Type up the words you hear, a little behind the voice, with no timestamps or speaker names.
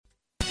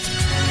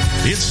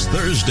It's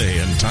Thursday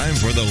and time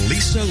for the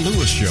Lisa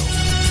Lewis Show.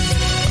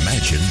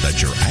 Imagine that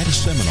you're at a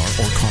seminar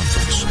or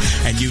conference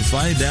and you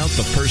find out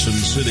the person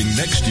sitting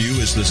next to you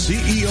is the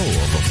CEO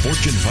of a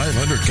Fortune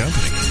 500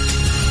 company.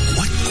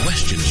 What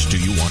questions do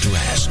you want to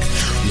ask?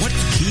 What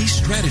key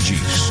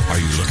strategies are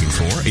you looking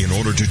for in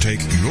order to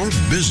take your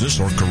business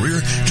or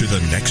career to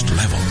the next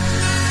level?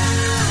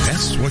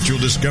 That's what you'll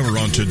discover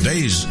on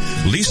today's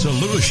Lisa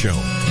Lewis Show.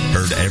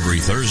 Heard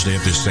every Thursday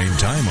at the same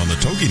time on the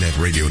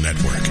TogiNet Radio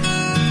Network.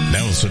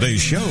 Now today's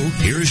show,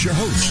 here's your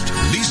host,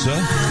 Lisa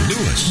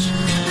Lewis.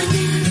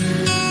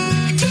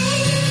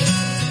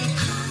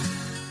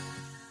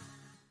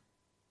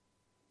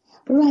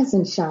 Rise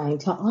and shine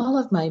to all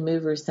of my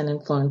movers and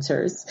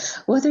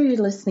influencers. Whether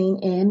you're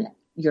listening in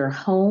your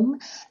home,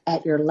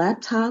 at your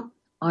laptop,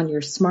 on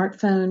your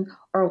smartphone,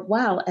 or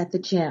while at the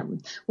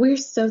gym, we're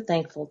so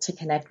thankful to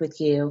connect with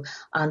you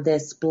on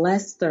this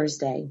blessed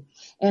Thursday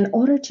in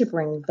order to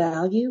bring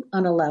value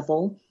on a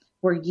level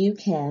where you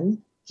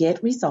can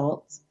get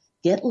results,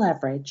 get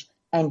leverage,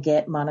 and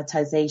get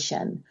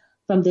monetization.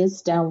 From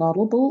this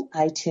downloadable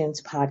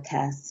iTunes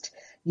podcast,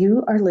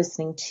 you are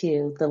listening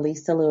to The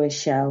Lisa Lewis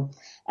Show,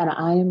 and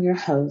I am your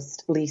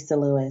host, Lisa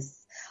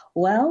Lewis.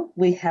 Well,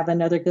 we have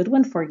another good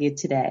one for you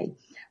today.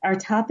 Our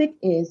topic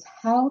is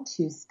how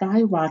to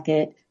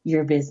skyrocket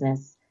your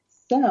business.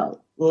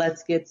 So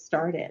let's get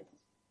started.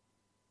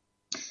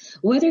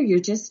 Whether you're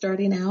just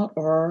starting out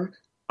or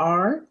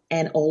are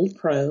an old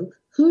pro,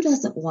 who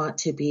doesn't want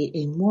to be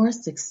a more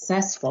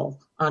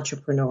successful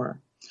entrepreneur?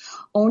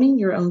 Owning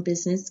your own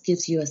business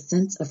gives you a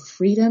sense of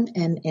freedom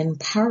and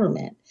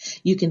empowerment.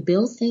 You can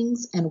build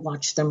things and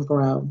watch them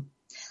grow.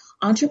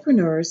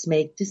 Entrepreneurs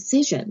make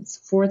decisions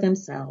for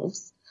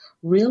themselves,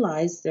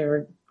 realize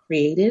their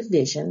creative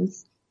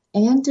visions,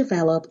 and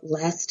develop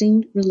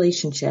lasting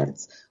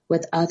relationships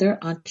with other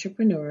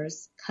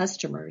entrepreneurs,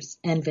 customers,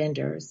 and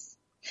vendors.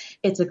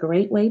 It's a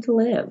great way to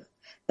live.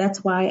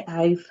 That's why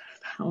I've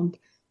found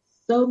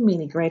so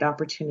many great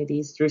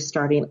opportunities through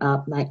starting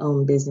up my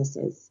own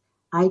businesses.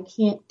 I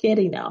can't get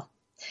enough.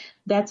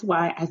 That's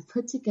why I've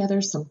put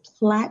together some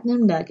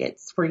platinum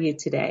nuggets for you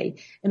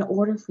today in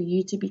order for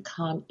you to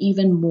become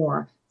even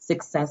more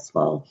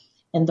successful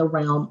in the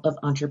realm of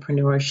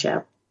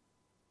entrepreneurship.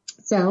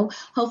 So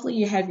hopefully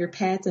you have your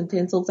pads and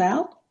pencils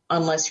out.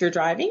 Unless you're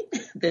driving,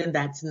 then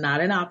that's not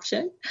an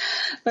option.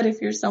 But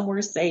if you're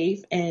somewhere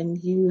safe and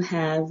you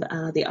have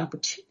the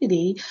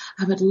opportunity,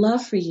 I would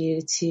love for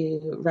you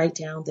to write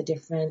down the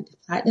different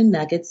platinum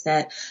nuggets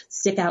that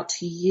stick out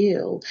to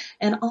you.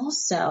 And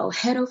also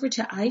head over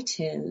to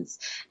iTunes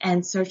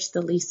and search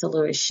The Lisa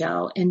Lewis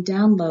Show and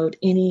download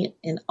any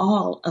and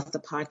all of the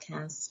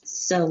podcasts.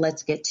 So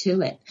let's get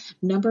to it.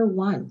 Number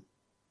 1,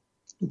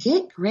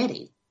 get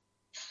gritty.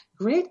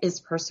 Grit is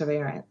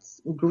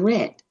perseverance.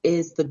 Grit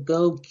is the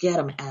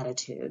go-get-em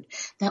attitude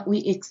that we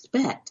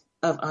expect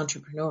of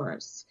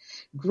entrepreneurs.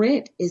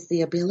 Grit is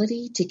the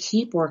ability to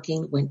keep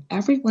working when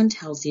everyone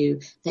tells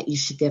you that you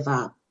should give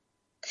up.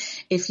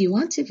 If you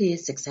want to be a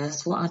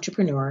successful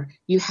entrepreneur,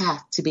 you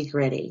have to be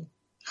gritty.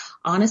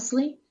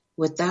 Honestly,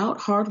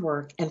 without hard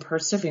work and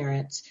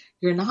perseverance,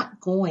 you're not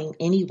going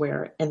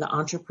anywhere in the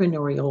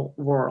entrepreneurial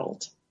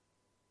world.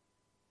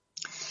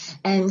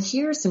 And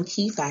here are some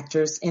key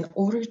factors in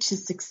order to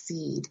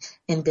succeed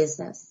in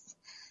business.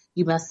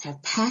 You must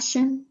have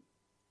passion,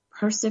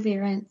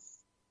 perseverance,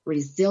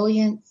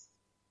 resilience,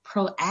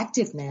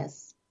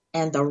 proactiveness,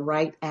 and the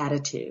right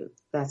attitude.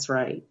 That's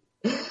right.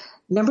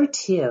 Number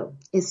 2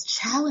 is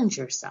challenge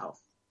yourself.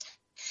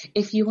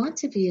 If you want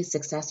to be a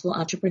successful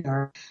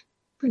entrepreneur,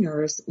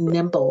 entrepreneurs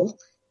nimble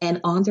and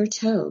on their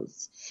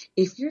toes.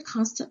 If you're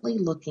constantly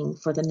looking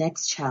for the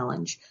next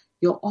challenge,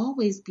 you'll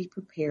always be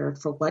prepared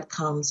for what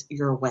comes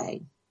your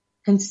way.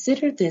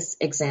 Consider this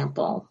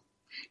example.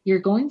 You're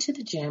going to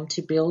the gym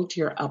to build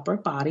your upper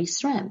body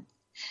strength.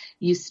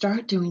 You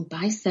start doing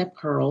bicep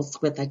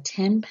curls with a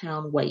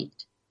 10-pound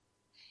weight.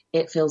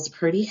 It feels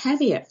pretty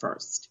heavy at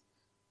first,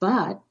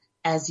 but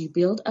as you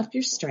build up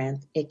your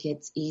strength, it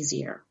gets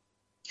easier.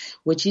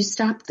 Would you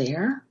stop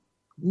there?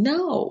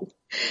 No.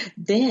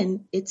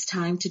 Then it's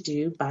time to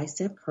do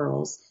bicep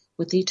curls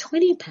with a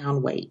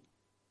 20-pound weight.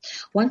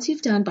 Once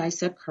you've done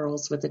bicep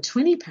curls with a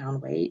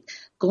 20-pound weight,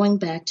 going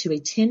back to a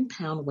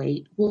 10-pound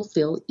weight will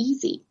feel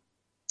easy.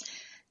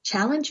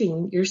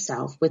 Challenging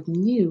yourself with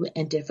new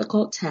and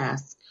difficult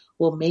tasks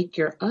will make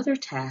your other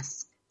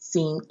tasks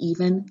seem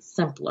even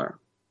simpler.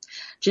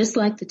 Just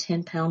like the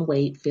 10-pound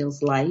weight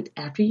feels light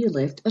after you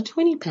lift a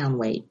 20-pound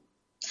weight.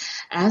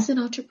 As an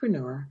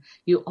entrepreneur,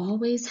 you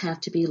always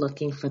have to be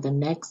looking for the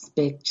next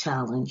big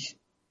challenge.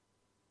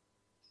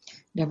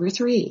 Number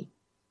 3,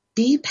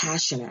 be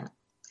passionate.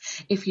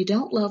 If you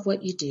don't love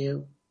what you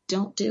do,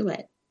 don't do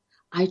it.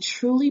 I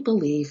truly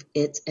believe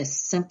it's as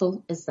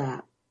simple as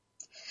that.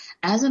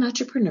 As an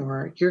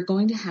entrepreneur, you're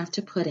going to have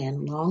to put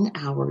in long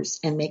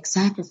hours and make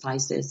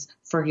sacrifices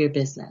for your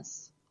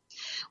business.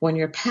 When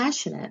you're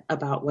passionate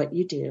about what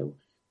you do,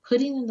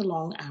 putting in the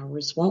long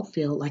hours won't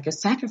feel like a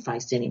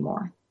sacrifice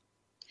anymore.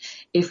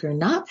 If you're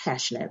not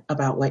passionate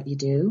about what you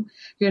do,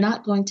 you're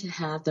not going to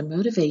have the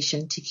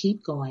motivation to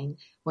keep going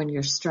when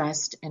you're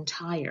stressed and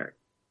tired.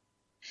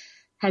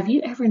 Have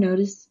you ever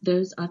noticed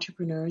those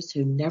entrepreneurs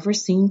who never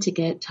seem to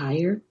get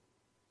tired?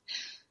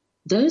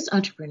 Those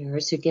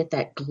entrepreneurs who get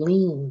that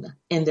gleam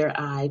in their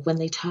eye when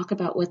they talk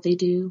about what they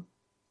do?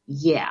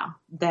 Yeah,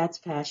 that's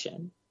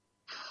passion.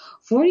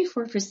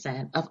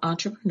 44% of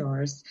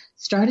entrepreneurs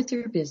started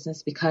their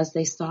business because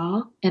they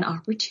saw an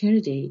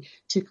opportunity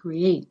to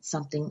create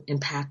something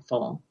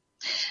impactful.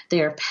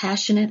 They are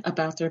passionate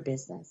about their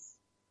business.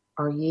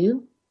 Are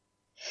you?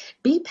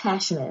 Be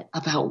passionate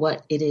about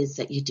what it is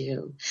that you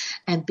do,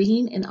 and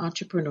being an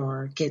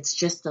entrepreneur gets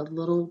just a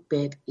little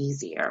bit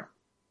easier.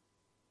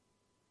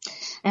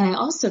 And I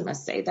also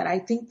must say that I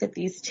think that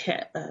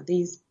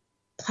these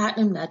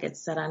platinum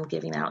nuggets that I'm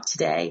giving out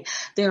today,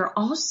 they're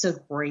also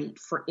great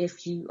for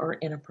if you are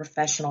in a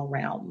professional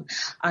realm.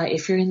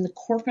 If you're in the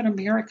corporate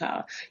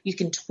America, you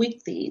can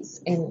tweak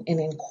these and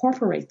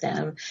incorporate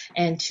them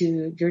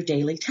into your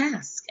daily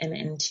task and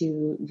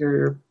into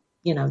your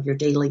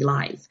daily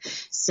life.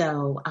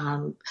 So,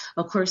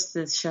 of course,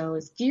 this show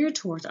is geared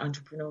towards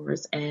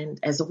entrepreneurs and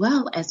as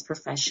well as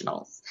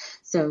professionals.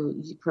 So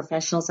you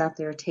professionals out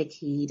there, take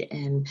heed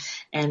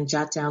and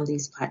jot down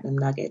these platinum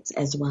nuggets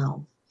as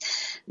well.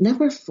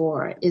 Number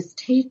 4 is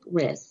take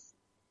risks.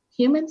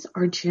 Humans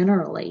are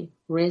generally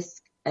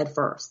risk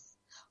adverse,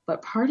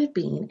 but part of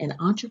being an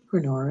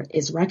entrepreneur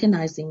is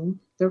recognizing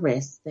the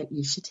risks that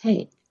you should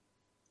take.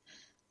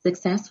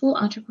 Successful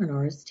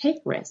entrepreneurs take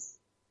risks.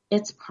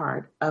 It's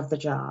part of the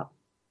job.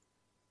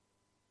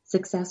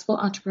 Successful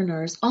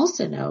entrepreneurs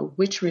also know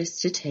which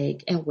risks to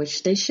take and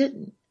which they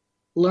shouldn't.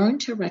 Learn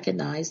to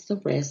recognize the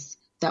risks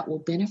that will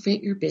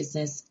benefit your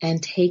business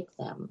and take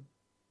them.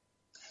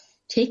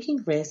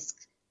 Taking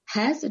risks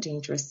has a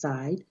dangerous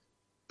side,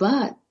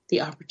 but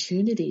the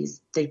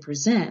opportunities they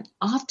present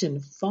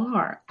often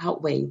far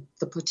outweigh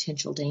the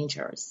potential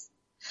dangers.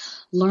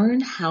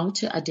 Learn how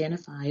to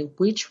identify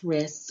which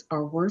risks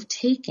are worth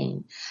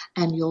taking,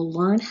 and you'll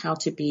learn how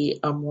to be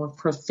a more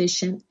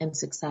proficient and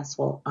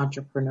successful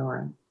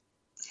entrepreneur.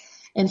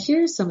 And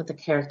here are some of the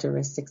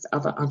characteristics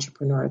of an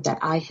entrepreneur that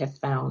I have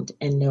found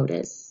and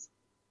noticed.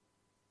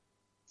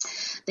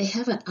 They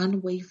have an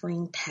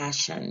unwavering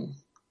passion,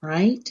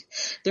 right?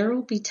 There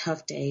will be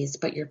tough days,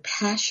 but your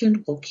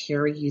passion will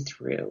carry you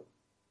through.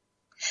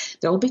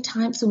 There will be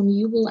times when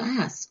you will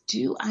ask,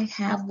 do I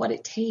have what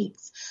it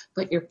takes?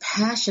 But your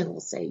passion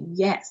will say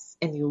yes,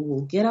 and you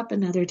will get up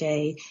another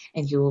day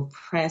and you will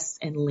press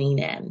and lean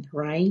in,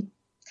 right?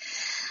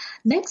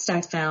 Next,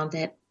 I found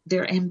that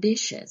they're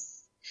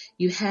ambitious.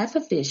 You have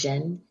a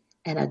vision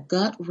and a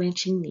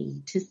gut-wrenching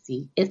need to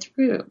see it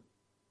through.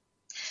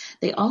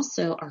 They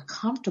also are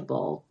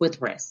comfortable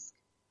with risk.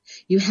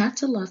 You have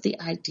to love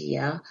the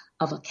idea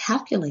of a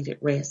calculated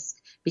risk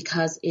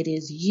because it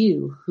is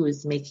you who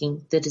is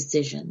making the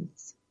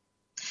decisions.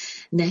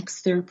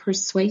 Next, they're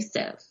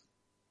persuasive.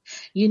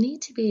 You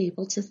need to be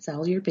able to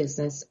sell your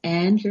business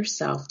and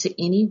yourself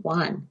to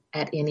anyone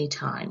at any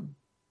time.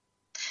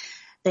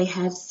 They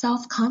have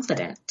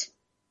self-confidence.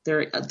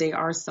 They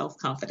are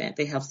self-confident.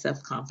 They have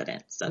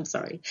self-confidence.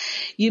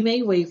 You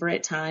may waver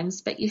at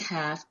times, but you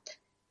have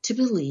to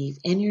believe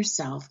in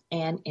yourself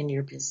and in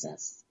your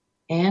business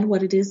and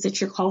what it is that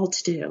you're called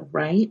to do,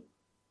 right?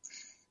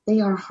 They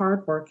are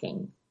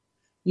hardworking.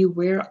 You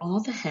wear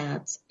all the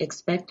hats,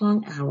 expect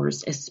long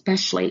hours,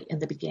 especially in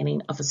the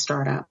beginning of a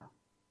startup.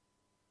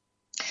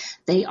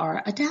 They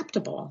are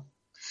adaptable.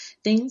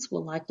 Things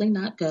will likely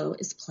not go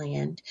as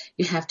planned.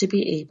 You have to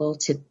be able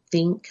to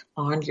think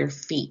on your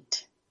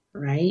feet,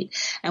 right?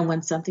 And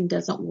when something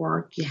doesn't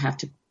work, you have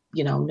to,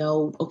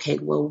 know, okay,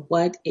 well,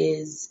 what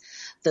is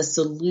the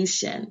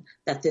solution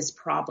that this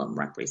problem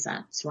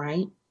represents,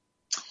 right?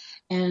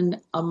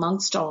 And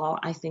amongst all,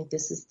 I think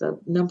this is the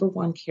number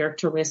one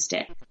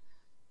characteristic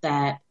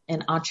that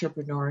an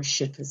entrepreneur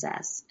should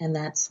possess, and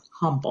that's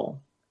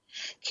humble.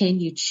 Can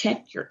you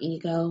check your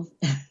ego?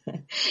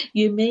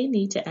 You may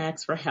need to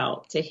ask for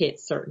help to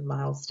hit certain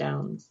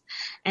milestones.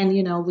 And,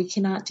 we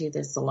cannot do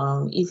this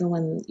alone. Even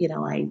when,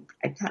 I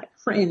kind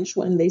of cringe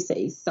when they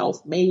say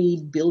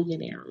self-made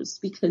billionaires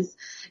because,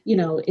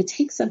 it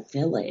takes a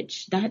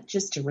village, not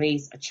just to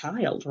raise a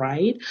child,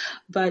 right?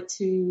 But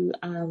to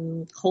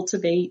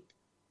cultivate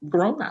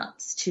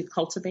grown-ups, to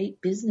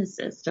cultivate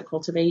businesses, to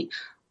cultivate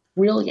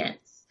brilliance.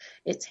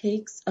 It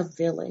takes a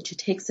village. It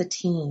takes a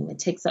team. It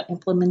takes an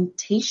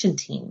implementation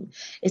team.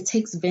 It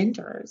takes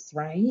vendors,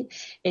 right?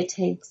 It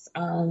takes,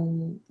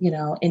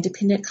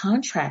 independent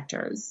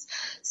contractors.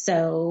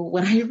 So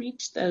when I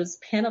reach those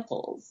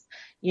pinnacles,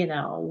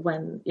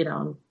 when,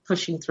 I'm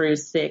pushing through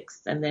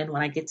 6 and then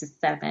when I get to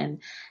 7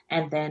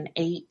 and then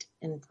 8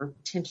 and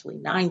potentially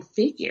 9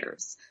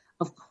 figures,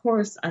 of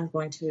course, I'm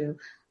going to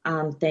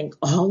thank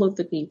all of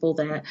the people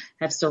that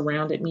have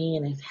surrounded me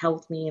and have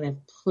helped me and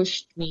have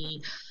pushed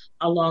me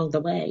along the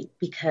way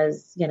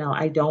because,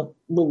 I don't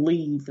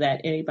believe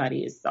that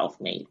anybody is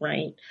self-made,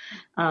 right?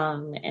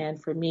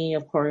 And for me,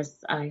 of course,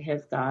 I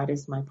have God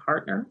as my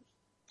partner.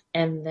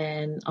 And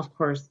then, of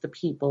course, the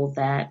people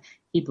that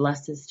He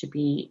blesses to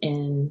be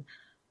in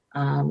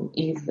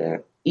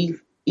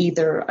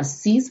either a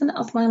season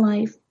of my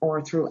life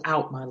or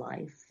throughout my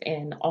life.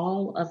 And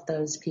all of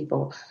those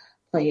people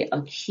play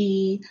a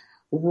key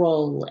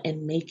role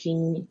in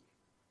making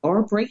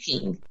or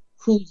breaking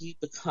who you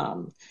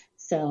become.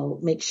 So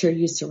make sure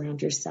you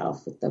surround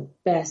yourself with the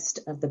best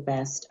of the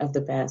best of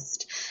the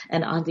best.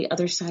 And on the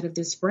other side of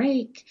this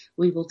break,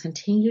 we will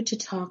continue to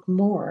talk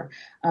more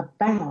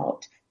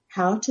about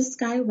how to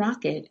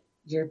skyrocket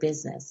your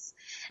business.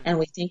 And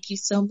we thank you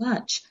so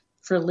much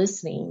for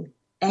listening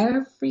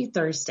every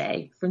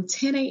Thursday from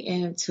 10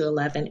 a.m. to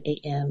 11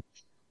 a.m.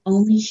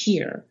 only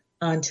here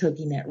on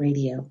TogiNet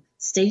Radio.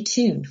 Stay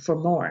tuned for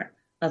more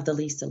of The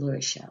Lisa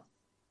Lewis Show.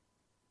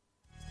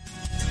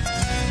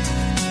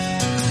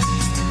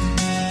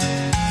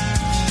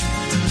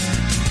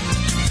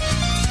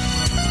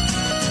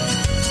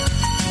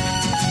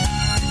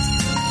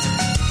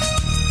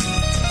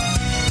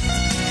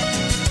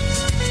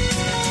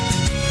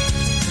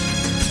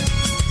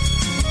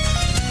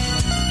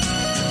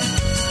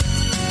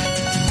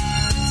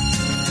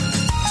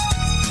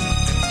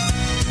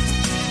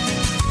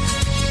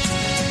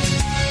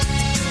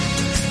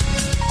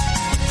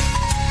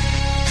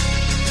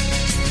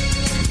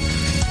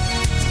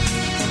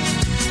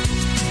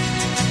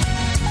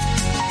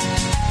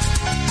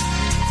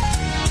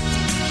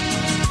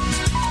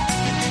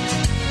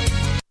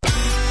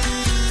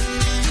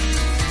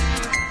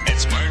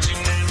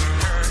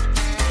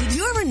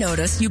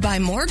 You buy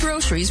more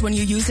groceries when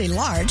you use a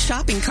large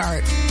shopping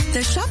cart.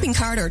 The shopping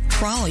cart, or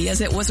trolley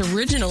as it was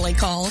originally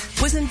called,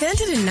 was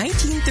invented in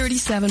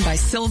 1937 by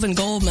Sylvan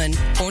Goldman,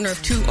 owner of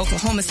 2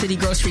 Oklahoma City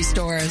grocery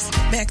stores.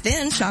 Back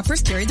then,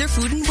 shoppers carried their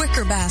food in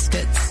wicker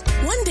baskets.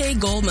 One day,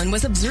 Goldman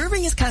was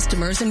observing his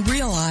customers and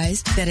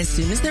realized that as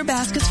soon as their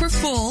baskets were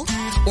full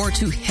or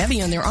too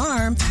heavy on their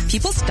arm,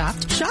 people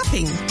stopped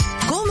shopping.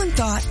 Goldman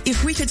thought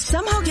if we could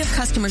somehow give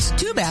customers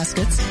 2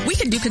 baskets, we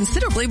could do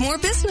considerably more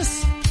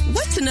business.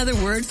 What's another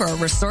word for a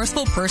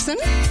resourceful person?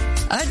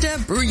 A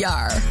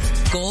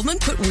debrouillard. Goldman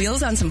put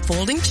wheels on some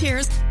folding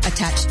chairs,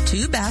 attached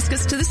 2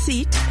 baskets to the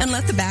seat, and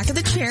let the back of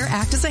the chair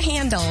act as a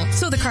handle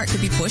so the cart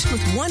could be pushed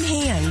with one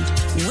hand.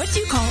 What do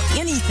you call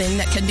anything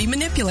that can be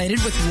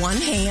manipulated with one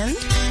hand?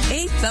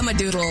 A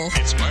thumbadoodle.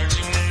 It's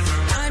marching.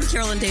 I'm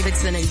Carolyn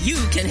Davidson, and you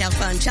can have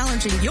fun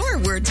challenging your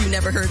words you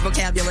never heard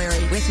vocabulary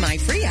with my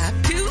free app,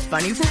 Too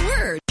Funny for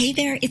Words. Hey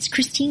there, it's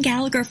Christine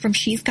Gallagher from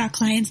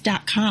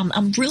She'sGotClients.com.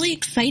 I'm really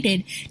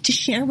excited to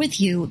share with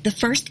you the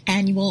first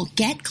annual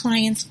Get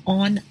Clients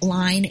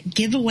Online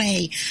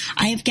giveaway.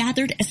 I have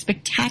gathered a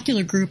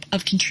spectacular group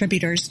of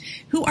contributors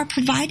who are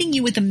providing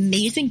you with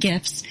amazing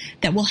gifts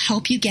that will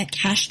help you get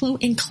cash flow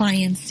in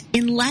clients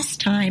in less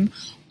time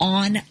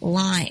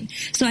online.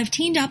 So I've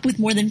teamed up with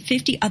more than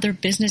 50 other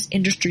business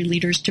industry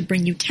leaders to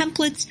bring you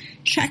templates,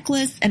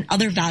 checklists, and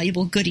other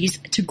valuable goodies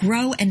to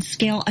grow and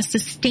scale a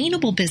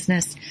sustainable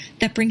business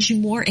that brings you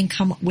more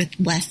income with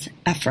less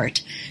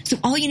effort. So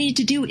all you need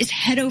to do is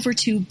head over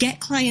to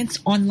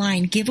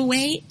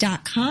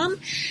getclientsonlinegiveaway.com,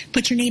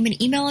 put your name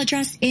and email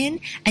address in,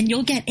 and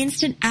you'll get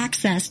instant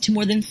access to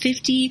more than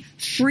 50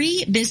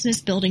 free business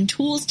building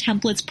tools,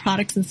 templates,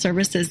 products, and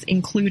services,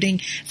 including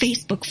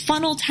Facebook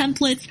funnel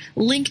templates,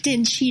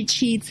 LinkedIn cheat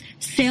sheets,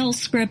 sales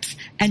scripts,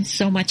 and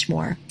so much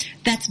more.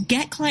 That's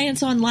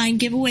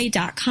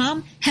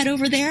getclientsonlinegiveaway.com. Head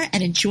over there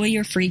and enjoy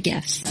your free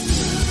gifts.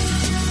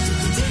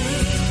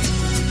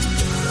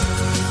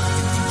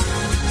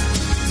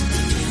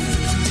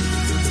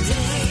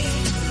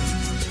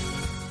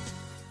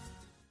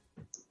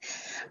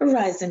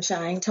 Rise and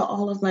shine to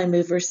all of my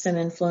movers and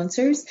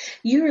influencers.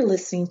 You're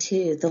listening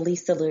to The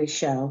Lisa Lewis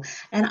Show,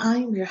 and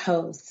I'm your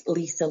host,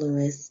 Lisa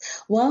Lewis.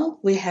 Well,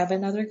 we have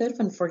another good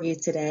one for you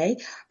today.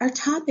 Our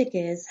topic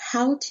is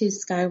how to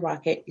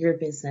skyrocket your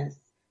business.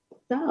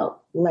 So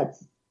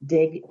let's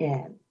dig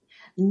in.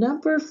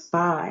 Number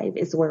 5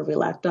 is where we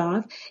left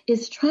off,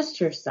 is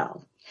trust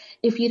yourself.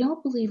 If you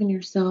don't believe in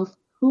yourself,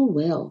 who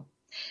will?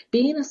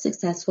 Being a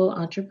successful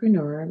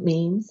entrepreneur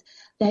means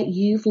that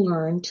you've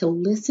learned to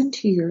listen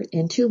to your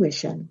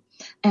intuition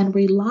and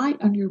rely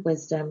on your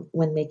wisdom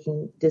when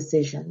making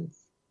decisions.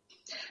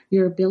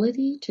 Your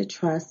ability to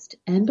trust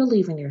and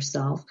believe in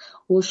yourself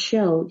will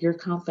show your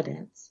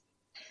confidence.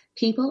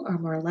 People are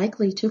more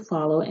likely to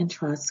follow and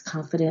trust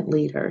confident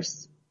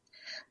leaders.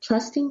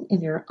 Trusting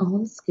in your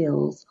own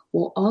skills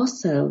will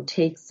also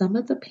take some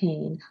of the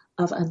pain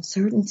of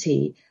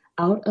uncertainty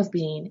out of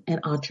being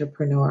an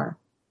entrepreneur.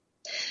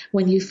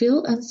 When you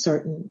feel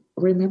uncertain,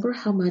 remember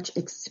how much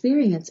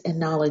experience and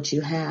knowledge you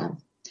have.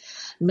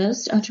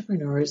 Most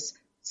entrepreneurs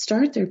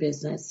start their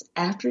business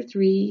after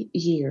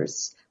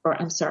years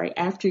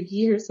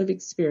of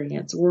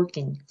experience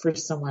working for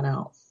someone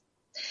else.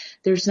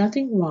 There's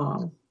nothing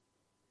wrong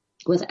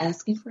with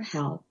asking for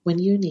help when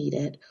you need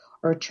it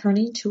or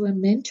turning to a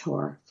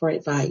mentor for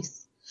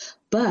advice.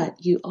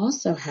 But you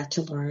also have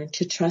to learn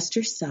to trust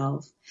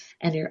yourself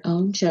and your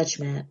own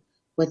judgment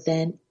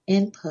without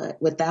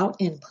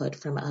input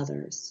from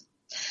others.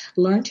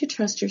 Learn to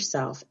trust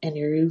yourself, and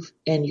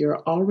you're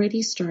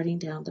already starting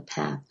down the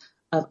path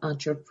of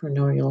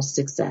entrepreneurial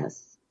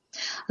success.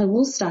 I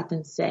will stop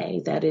and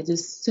say that it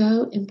is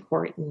so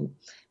important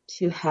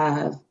to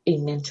have a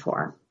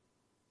mentor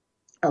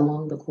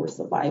along the course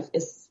of life,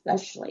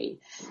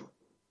 especially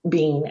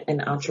being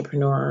an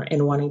entrepreneur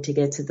and wanting to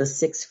get to the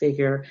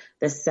 6-figure,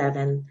 the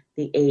 7,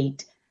 the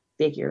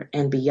 8-figure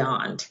and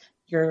beyond.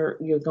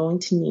 You're going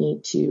to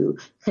need to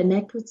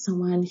connect with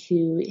someone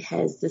who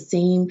has the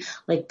same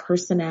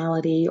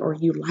personality, or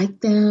you like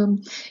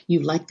them,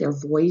 you like their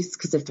voice,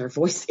 because if their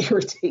voice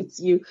irritates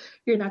you,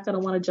 you're not going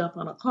to want to jump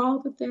on a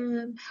call with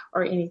them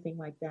or anything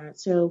like that.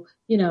 So,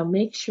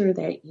 make sure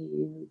that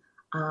you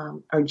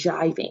are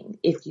jiving,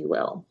 if you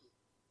will,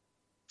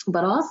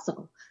 but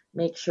also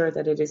make sure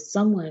that it is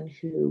someone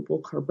who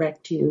will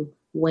correct you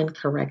when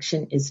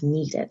correction is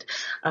needed,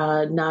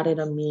 not in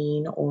a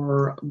mean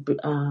or,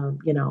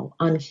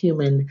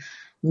 unhuman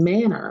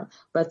manner,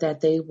 but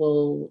that they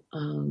will,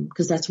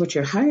 because that's what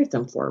you hired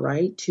them for,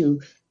 right?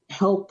 To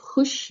help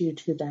push you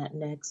to that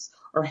next,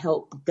 or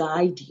help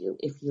guide you,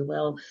 if you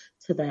will,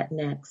 to that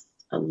next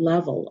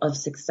level of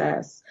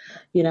success.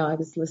 I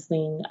was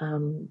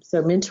listening.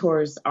 So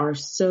mentors are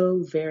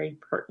so very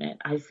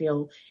pertinent, I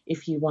feel,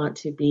 if you want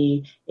to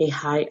be a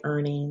high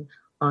earning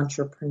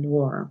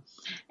entrepreneur.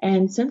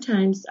 And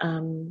sometimes,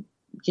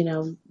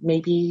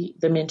 maybe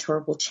the mentor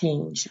will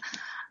change.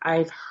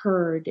 I've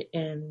heard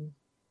in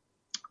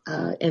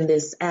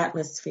this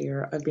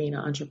atmosphere of being an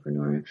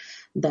entrepreneur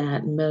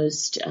that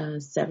most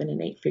 7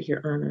 and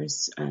 8-figure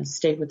earners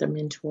stay with a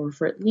mentor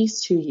for at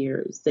least 2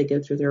 years. They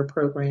go through their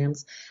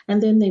programs,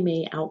 and then they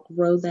may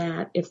outgrow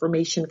that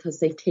information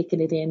because they've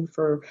taken it in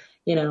for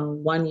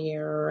 1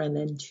 year and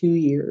then 2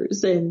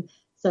 years, and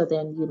so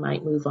then you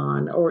might move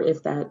on. Or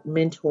if that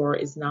mentor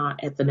is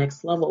not at the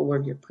next level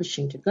where you're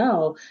pushing to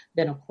go,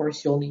 then of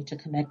course you'll need to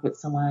connect with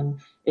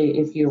someone.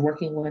 If you're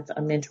working with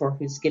a mentor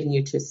who's getting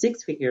you to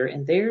 6-figure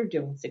and they're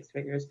doing 6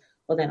 figures,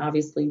 well, then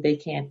obviously they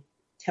can't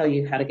tell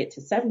you how to get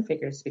to 7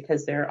 figures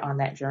because they're on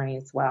that journey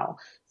as well.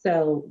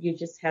 So you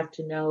just have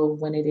to know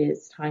when it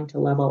is time to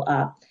level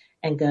up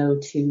and go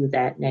to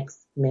that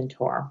next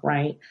mentor,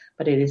 right?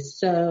 But it is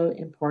so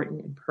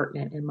important and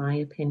pertinent, in my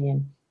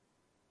opinion,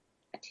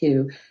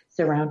 to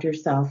surround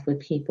yourself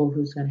with people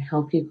who's going to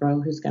help you grow,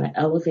 who's going to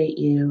elevate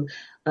you,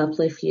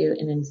 uplift you,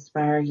 and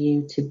inspire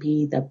you to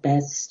be the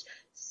best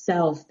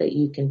self that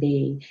you can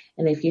be.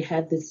 And if you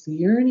have this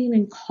yearning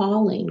and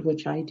calling,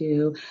 which I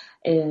do,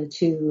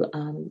 to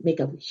make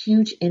a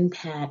huge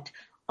impact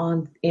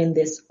in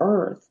this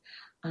earth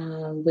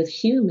with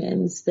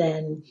humans,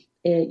 then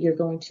you're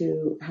going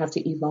to have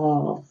to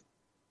evolve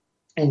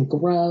and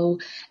grow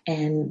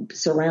and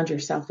surround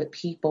yourself with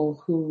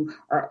people who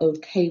are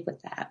okay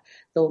with that.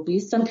 There'll be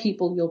some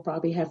people you'll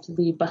probably have to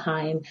leave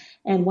behind.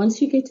 And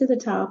once you get to the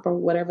top, or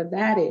whatever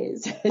that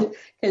is,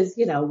 because,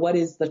 what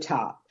is the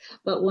top?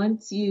 But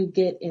once you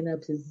get in a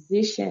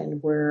position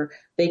where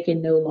they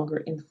can no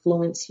longer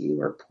influence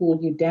you or pull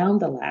you down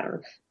the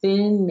ladder,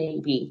 then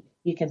maybe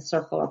you can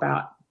circle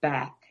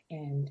back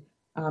and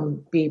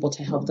be able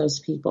to help those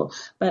people.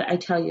 But I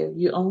tell you,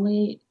 you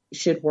only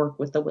should work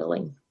with the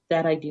willing.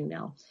 That I do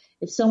know.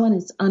 If someone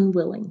is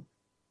unwilling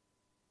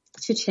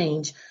to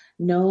change,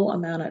 no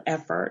amount of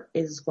effort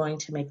is going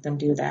to make them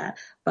do that.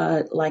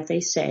 But like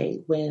they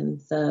say,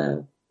 when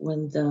the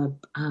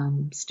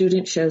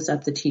student shows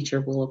up, the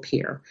teacher will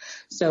appear.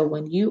 So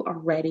when you are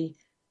ready,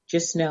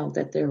 just know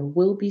that there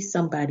will be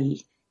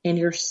somebody in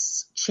your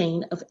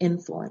chain of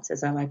influence,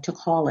 as I like to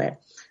call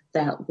it,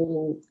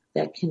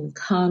 that can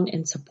come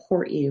and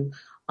support you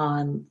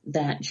on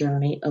that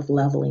journey of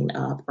leveling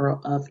up,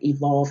 or of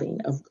evolving,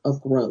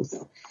 of growth.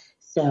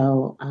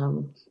 So,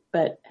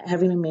 but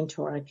having a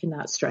mentor, I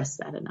cannot stress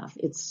that enough.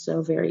 It's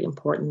so very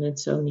important.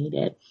 It's so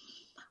needed.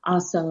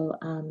 Also,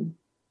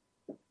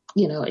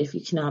 if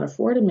you cannot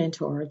afford a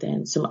mentor,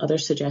 then some other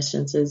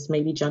suggestions is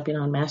maybe jumping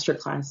on master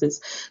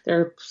classes. There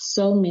are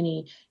so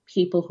many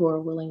people who are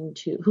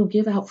who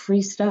give out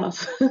free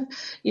stuff.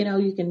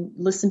 You can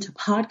listen to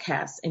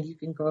podcasts and you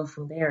can grow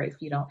from there. If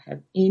you don't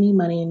have any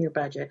money in your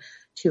budget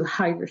to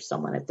hire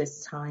someone at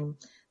this time,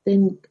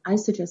 then I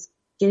suggest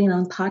getting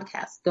on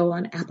podcasts. Go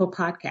on Apple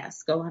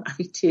Podcasts, go on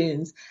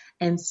iTunes,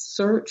 and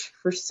search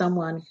for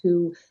someone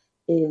who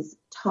is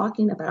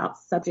talking about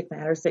subject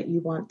matters that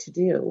you want to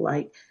do.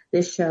 Like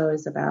this show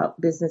is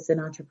about business and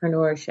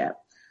entrepreneurship.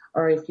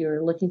 Or if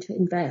you're looking to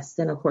invest,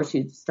 then of course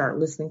you start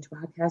listening to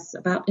podcasts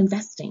about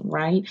investing,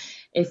 right?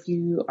 If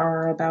you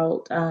are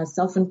about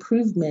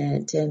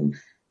self-improvement and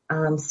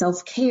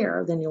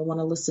self-care, then you'll want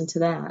to listen to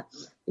that.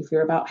 If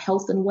you're about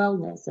health and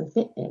wellness and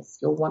fitness,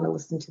 you'll want to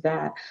listen to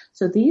that.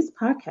 So these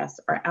podcasts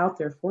are out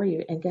there for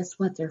you. And guess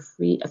what? They're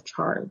free of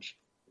charge.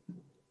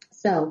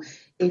 So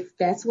if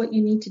that's what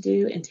you need to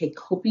do, and take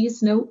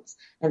copious notes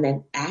and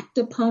then act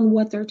upon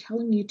what they're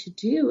telling you to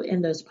do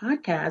in those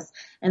podcasts,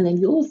 and then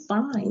you'll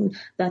find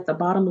that the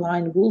bottom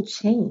line will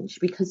change,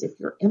 because if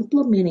you're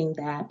implementing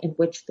that in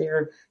which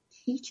they're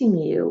teaching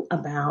you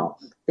about,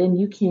 then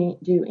you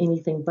can't do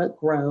anything but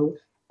grow,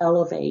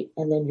 elevate,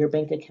 and then your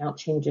bank account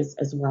changes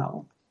as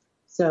well.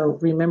 So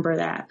remember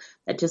that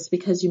just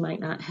because you might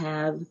not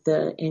have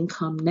the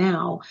income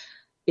now,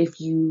 if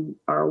you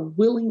are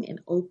willing and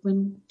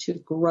open to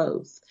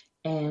growth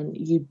and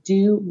you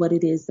do what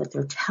it is that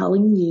they're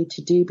telling you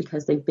to do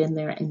because they've been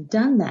there and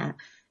done that,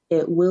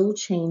 it will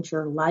change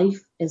your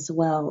life as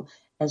well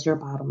as your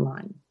bottom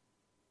line.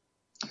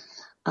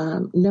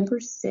 Number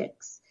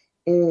 6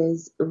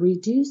 is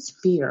reduce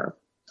fear.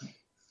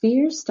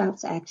 Fear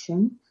stops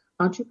action.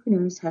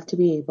 Entrepreneurs have to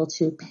be able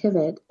to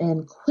pivot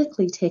and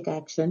quickly take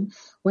action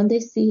when they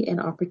see an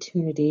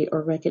opportunity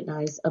or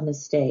recognize a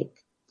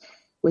mistake.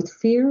 With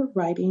fear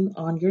riding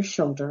on your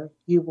shoulder,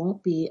 you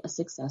won't be a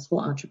successful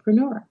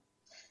entrepreneur.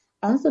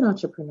 As an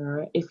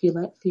entrepreneur, if you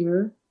let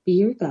fear be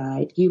your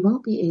guide, you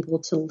won't be able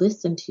to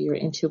listen to your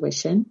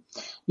intuition.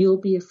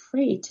 You'll be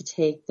afraid to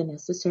take the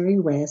necessary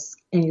risk,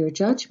 and your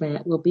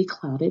judgment will be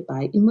clouded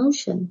by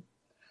emotion.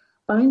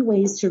 Find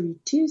ways to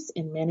reduce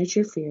and manage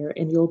your fear,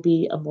 and you'll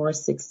be a more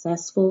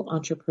successful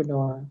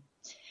entrepreneur.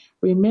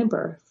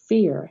 Remember,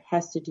 fear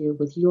has to do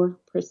with your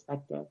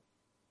perspective.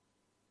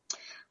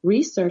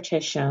 Research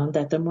has shown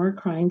that the more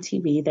crime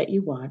TV that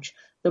you watch,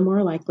 the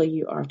more likely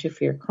you are to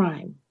fear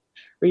crime.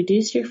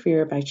 Reduce your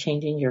fear by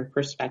changing your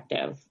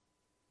perspective.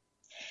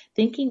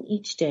 Thinking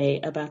each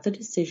day about the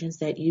decisions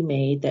that you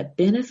made that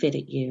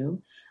benefited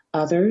you,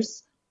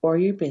 others, or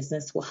your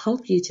business will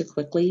help you to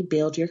quickly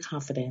build your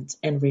confidence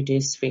and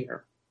reduce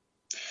fear.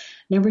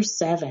 Number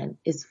 7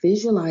 is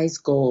visualize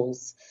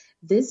goals.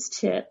 This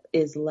tip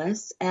is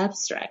less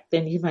abstract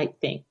than you might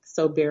think,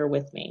 so bear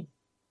with me.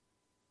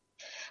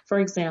 For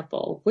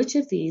example, which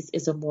of these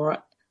is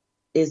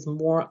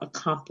more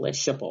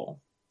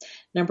accomplishable?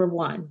 Number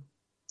 1,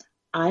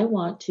 I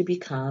want to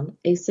become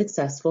a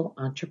successful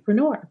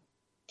entrepreneur.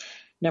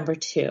 Number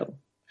 2,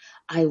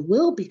 I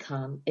will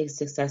become a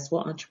successful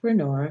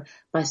entrepreneur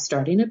by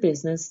starting a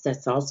business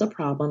that solves a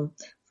problem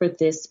for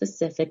this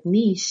specific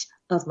niche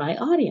of my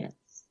audience.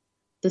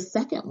 The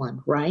second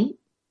one, right?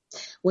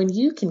 When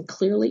you can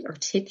clearly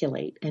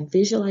articulate and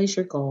visualize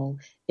your goal,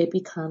 it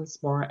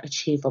becomes more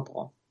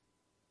achievable.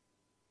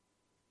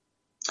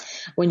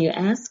 When you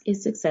ask a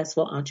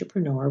successful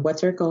entrepreneur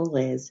what their goal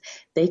is,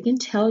 they can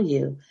tell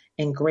you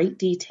in great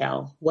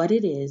detail what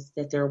it is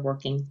that they're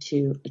working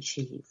to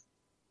achieve.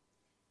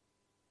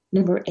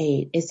 Number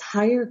 8 is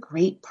hire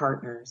great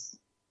partners.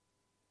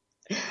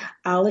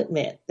 I'll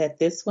admit that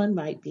this one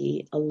might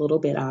be a little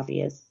bit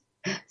obvious.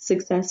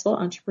 Successful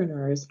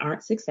entrepreneurs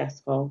aren't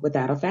successful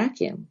without a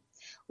vacuum.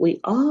 We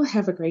all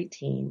have a great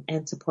team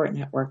and support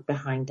network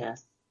behind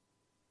us.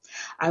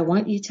 I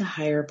want you to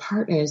hire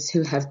partners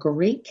who have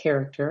great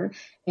character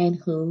and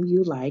whom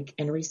you like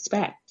and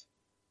respect.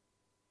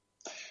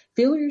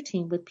 Fill your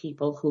team with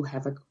people who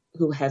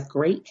have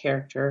great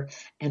character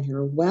and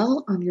you're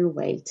well on your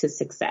way to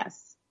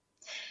success.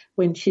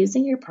 When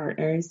choosing your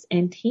partners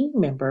and team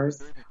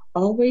members,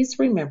 always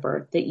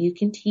remember that you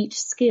can teach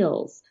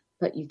skills,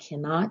 but you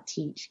cannot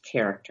teach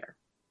character.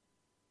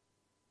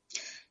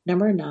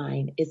 Number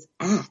 9 is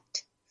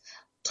act.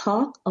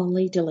 Talk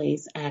only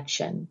delays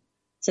action.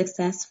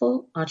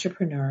 Successful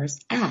entrepreneurs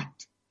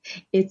act.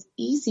 It's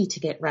easy to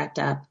get wrapped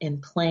up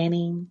in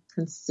planning,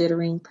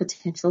 considering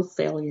potential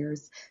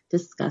failures,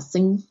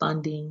 discussing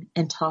funding,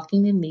 and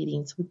talking in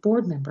meetings with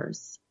board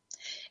members.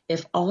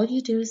 If all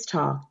you do is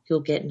talk, you'll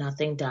get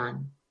nothing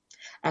done.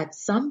 At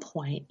some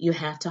point, you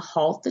have to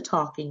halt the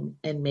talking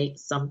and make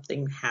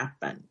something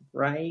happen,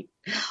 right?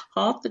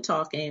 Halt the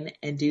talking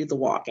and do the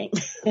walking.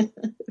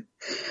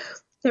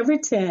 Number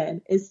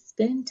 10 is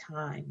spend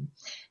time.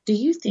 Do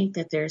you think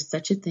that there's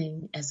such a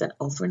thing as an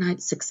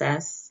overnight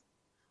success?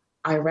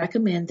 I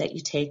recommend that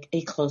you take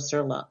a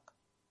closer look.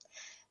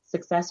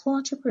 Successful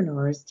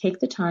entrepreneurs take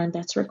the time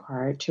that's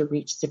required to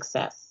reach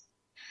success,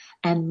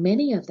 and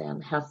many of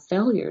them have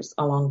failures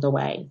along the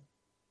way.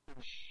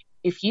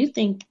 If you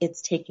think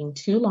it's taking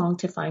too long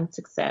to find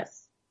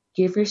success,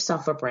 give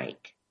yourself a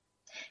break.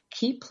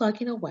 Keep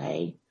plugging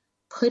away,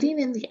 putting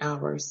in the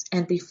hours,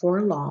 and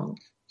before long,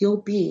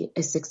 you'll be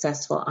a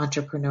successful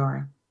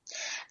entrepreneur.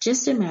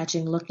 Just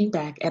imagine looking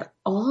back at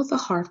all the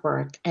hard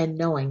work and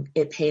knowing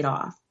it paid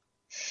off.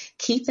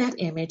 Keep that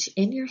image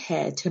in your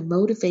head to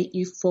motivate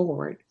you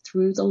forward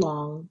through the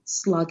long,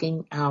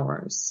 slugging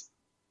hours.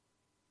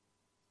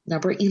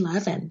 Number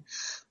 11,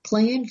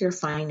 plan your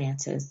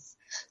finances.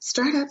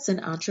 Startups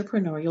and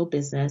entrepreneurial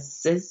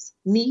businesses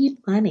need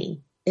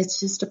money. It's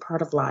just a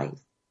part of life.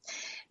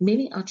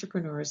 Many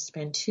entrepreneurs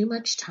spend too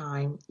much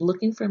time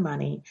looking for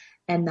money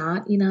and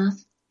not enough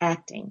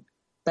acting,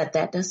 but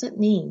that doesn't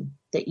mean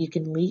that you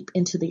can leap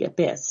into the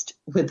abyss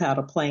without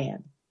a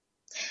plan.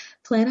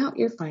 Plan out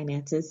your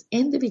finances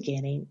in the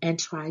beginning and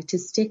try to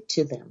stick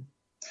to them,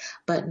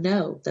 but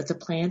know that the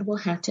plan will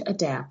have to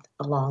adapt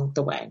along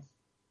the way.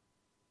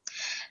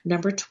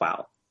 Number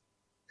 12,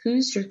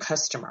 who's your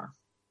customer?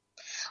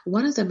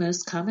 One of the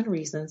most common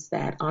reasons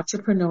that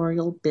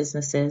entrepreneurial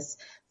businesses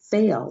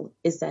fail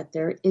is that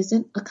there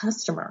isn't a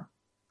customer.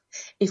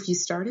 If you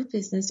start a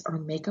business or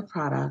make a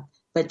product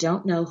but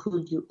don't know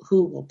who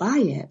will buy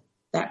it,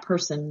 that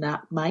person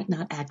might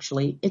not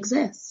actually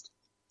exist.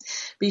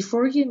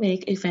 Before you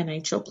make a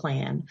financial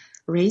plan,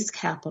 raise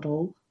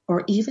capital,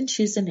 or even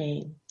choose a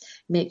name,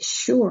 make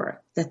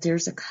sure that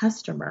there's a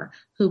customer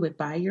who would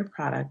buy your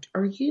product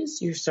or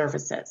use your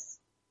services.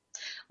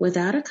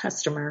 Without a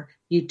customer,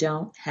 you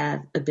don't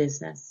have a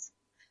business.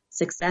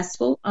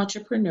 Successful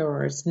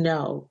entrepreneurs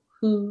know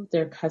who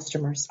their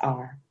customers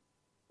are.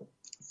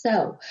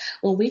 So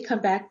when we come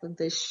back from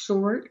this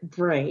short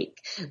break,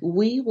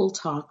 we will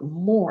talk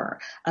more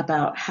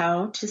about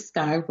how to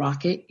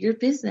skyrocket your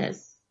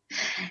business.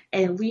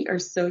 And we are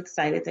so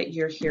excited that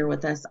you're here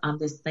with us on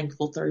this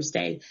Thankful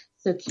Thursday.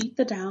 So keep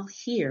the dial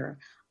here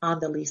on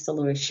the Lisa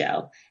Lewis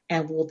Show,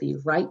 and we'll be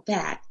right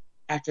back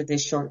after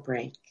this short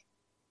break.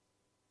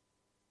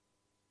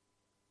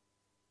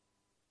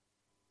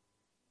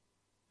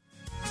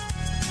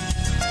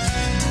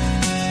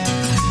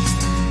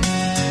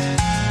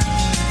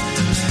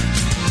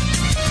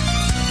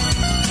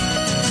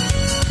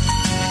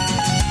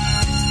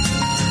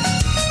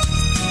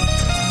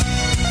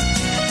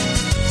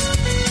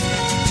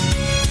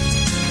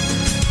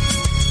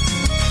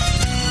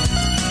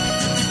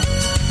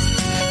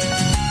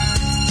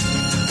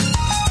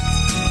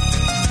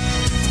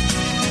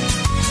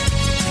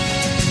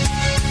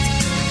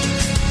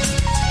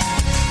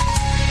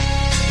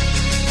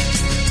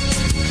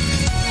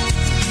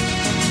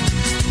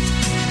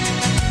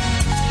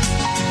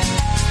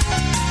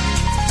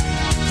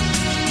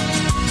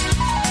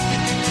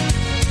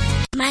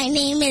 My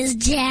name is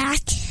Jack,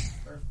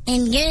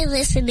 and you're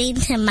listening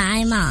to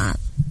my mom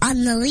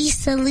on the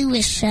Lisa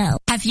Lewis Show.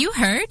 Have you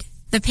heard?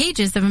 The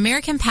pages of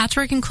American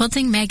Patchwork and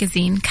Quilting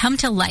magazine come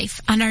to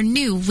life on our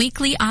new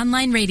weekly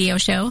online radio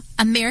show,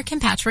 American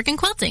Patchwork and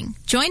Quilting.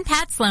 Join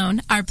Pat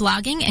Sloan, our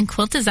blogging and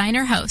quilt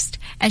designer host,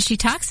 as she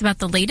talks about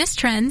the latest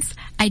trends,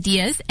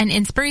 ideas, and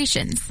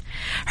inspirations.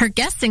 Her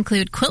guests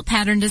include quilt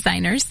pattern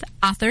designers,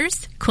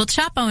 authors, quilt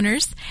shop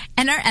owners,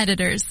 and our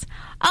editors.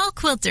 All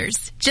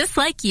quilters, just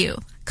like you.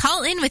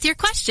 Call in with your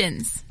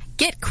questions.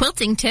 Get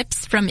quilting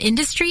tips from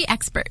industry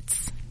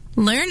experts.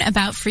 Learn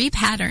about free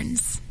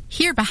patterns.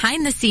 Hear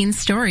behind-the-scenes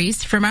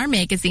stories from our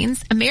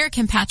magazines,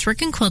 American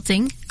Patchwork and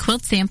Quilting,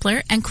 Quilt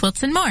Sampler, and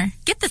Quilts and More.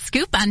 Get the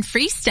scoop on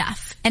free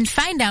stuff and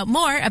find out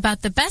more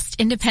about the best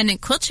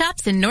independent quilt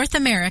shops in North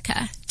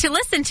America. To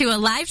listen to a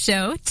live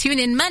show, tune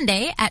in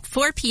Monday at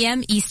 4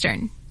 p.m.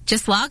 Eastern.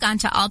 Just log on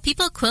to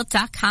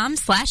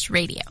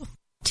allpeoplequilt.com/radio.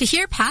 To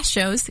hear past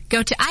shows,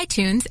 go to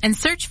iTunes and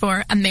search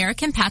for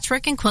American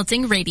Patchwork and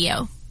Quilting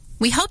Radio.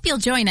 We hope you'll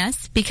join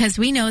us because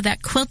we know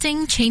that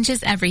quilting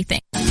changes everything.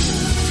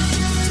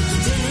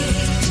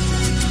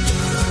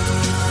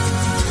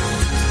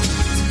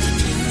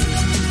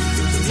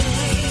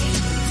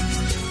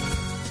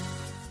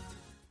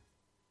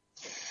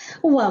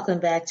 Welcome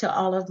back to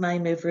all of my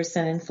movers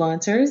and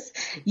influencers.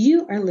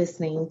 You are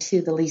listening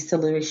to the Lisa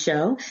Lewis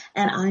Show,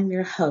 and I'm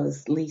your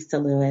host, Lisa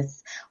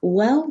Lewis.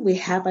 Well, we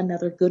have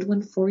another good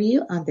one for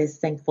you on this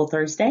Thankful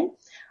Thursday.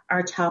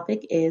 Our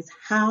topic is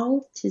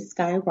how to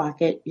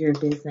skyrocket your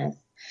business.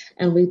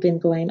 And we've been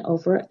going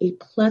over a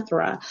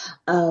plethora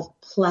of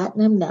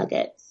platinum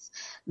nuggets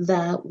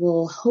that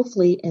will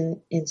hopefully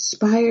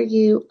inspire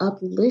you,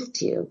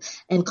 uplift you,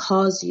 and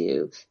cause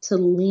you to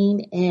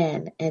lean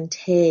in and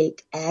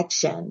take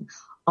action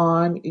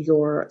on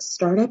your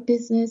startup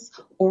business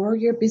or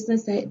your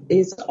business that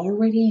is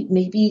already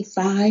maybe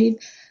 5-10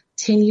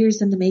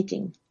 years in the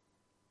making.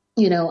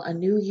 You know, a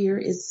new year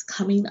is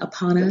coming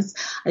upon us.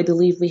 I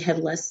believe we have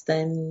less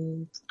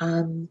than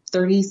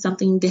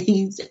 30-something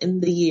days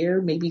in the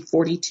year, maybe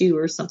 42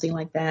 or something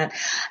like that.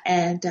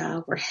 And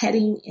we're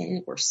heading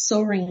in, we're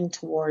soaring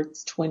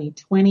towards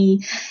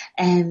 2020.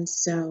 And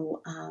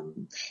so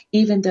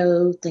even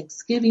though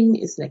Thanksgiving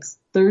is next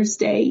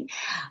Thursday,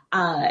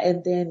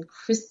 and then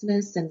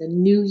Christmas and the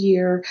New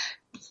Year,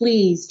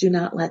 please do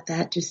not let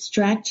that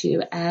distract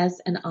you as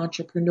an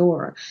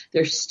entrepreneur.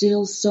 There's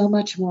still so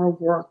much more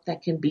work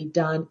that can be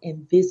done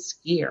in this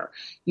year.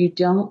 You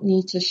don't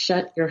need to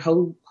shut your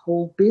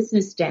whole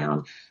business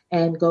down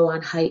and go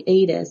on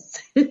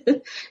hiatus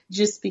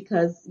just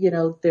because, you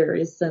know, there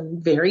is some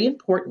very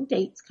important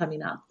dates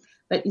coming up.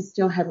 But you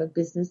still have a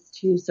business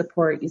to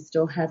support. You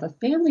still have a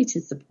family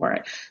to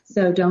support.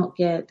 So don't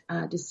get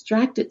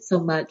distracted so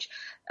much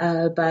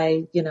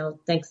by, you know,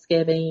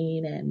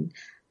 Thanksgiving and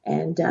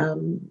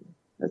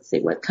let's see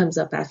what comes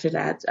up after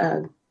that.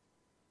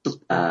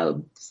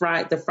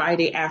 The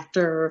Friday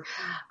after,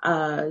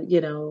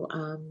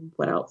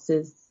 what else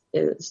is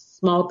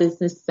Small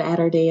Business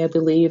Saturday, I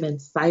believe, and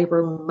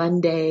Cyber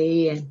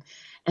Monday,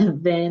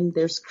 and then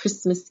there's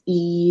Christmas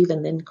Eve,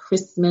 and then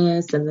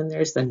Christmas, and then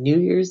there's the New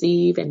Year's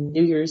Eve and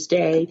New Year's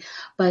Day.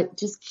 But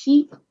just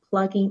keep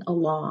plugging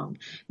along.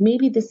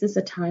 Maybe this is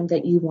a time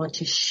that you want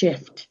to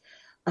shift.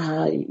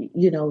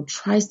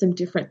 Try some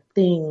different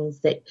things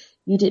that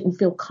you didn't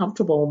feel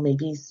comfortable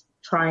maybe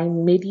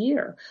trying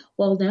mid-year.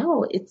 Well,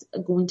 now it's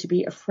going to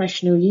be a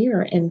fresh new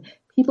year, and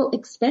people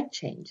expect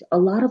change. A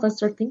lot of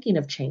us are thinking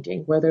of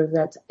changing, whether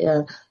that's,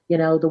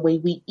 the way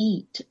we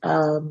eat,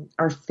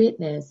 our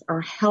fitness,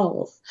 our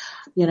health,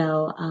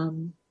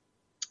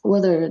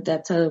 whether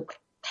that's a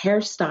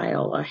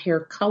hairstyle, a hair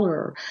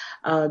color,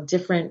 a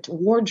different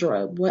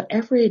wardrobe,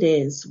 whatever it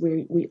is,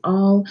 we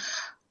all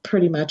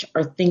pretty much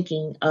are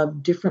thinking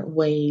of different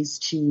ways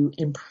to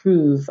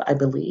improve, I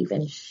believe,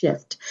 and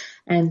shift.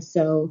 And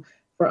so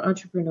for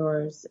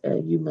entrepreneurs,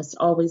 you must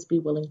always be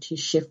willing to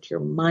shift your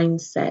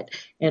mindset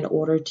in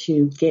order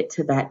to get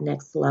to that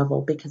next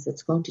level, because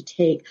it's going to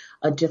take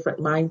a different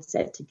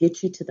mindset to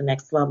get you to the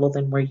next level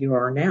than where you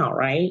are now,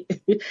 right?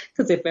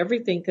 Because if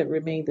everything could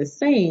remain the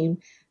same,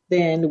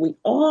 then we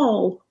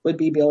all would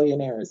be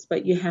billionaires.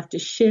 But you have to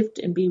shift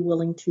and be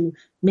willing to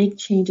make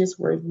changes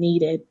where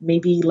needed,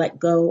 maybe let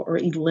go or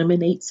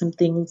eliminate some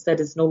things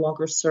that is no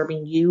longer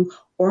serving you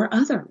or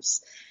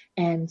others.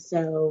 And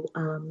so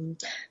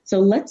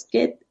let's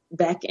get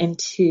back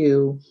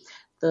into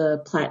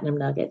the Platinum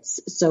Nuggets.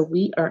 So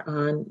we are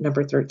on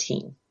number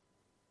 13,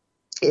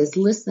 is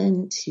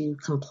listen to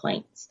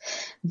complaints.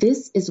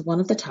 This is one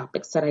of the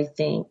topics that I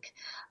think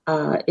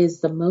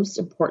is the most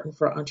important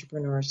for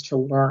entrepreneurs to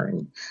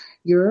learn.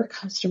 Your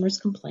customers'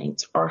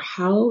 complaints are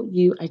how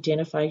you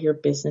identify your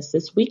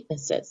business's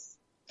weaknesses.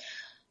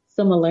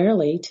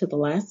 Similarly to the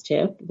last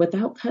tip,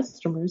 without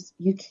customers,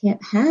 you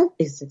can't have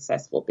a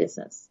successful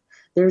business.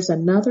 There's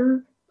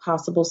another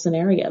possible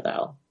scenario,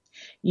 though.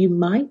 You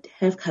might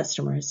have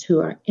customers who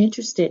are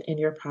interested in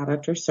your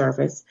product or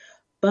service,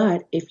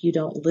 but if you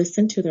don't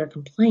listen to their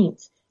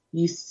complaints,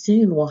 you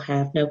soon will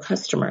have no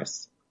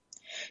customers.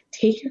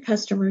 Take your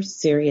customers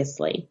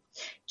seriously.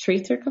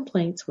 Treat their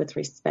complaints with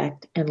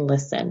respect and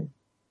listen.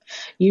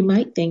 You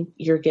might think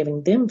you're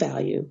giving them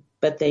value,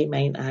 but they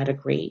may not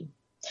agree.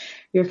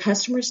 Your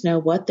customers know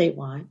what they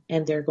want,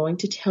 and they're going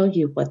to tell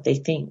you what they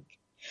think.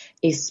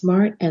 A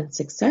smart and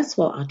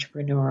successful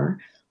entrepreneur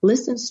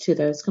listens to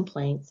those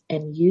complaints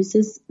and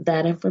uses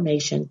that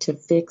information to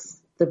fix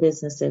the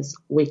business's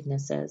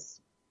weaknesses.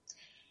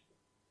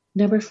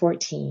 Number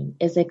 14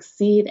 is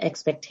exceed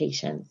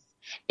expectations.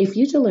 If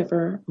you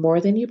deliver more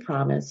than you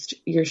promised,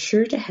 you're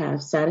sure to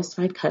have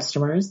satisfied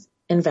customers,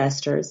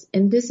 investors,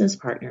 and business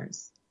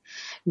partners.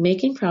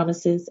 Making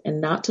promises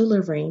and not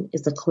delivering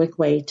is a quick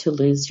way to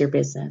lose your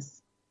business.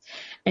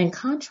 In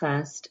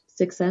contrast,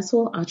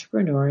 successful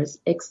entrepreneurs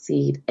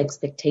exceed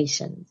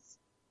expectations.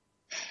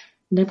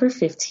 Number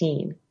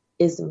 15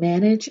 is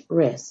manage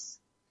risks.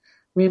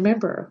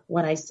 Remember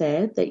when I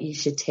said that you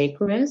should take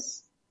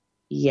risks?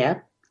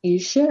 Yep, you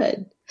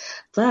should.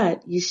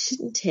 But you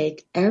shouldn't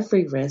take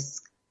every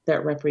risk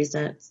that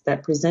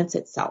presents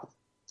itself.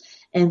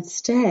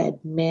 Instead,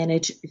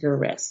 manage your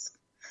risk.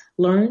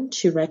 Learn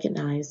to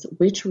recognize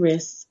which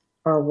risks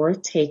are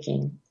worth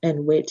taking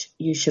and which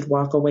you should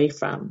walk away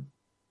from.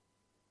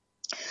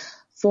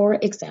 For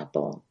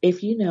example,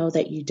 if you know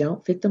that you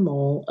don't fit the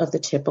mold of the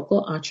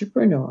typical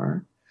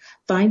entrepreneur,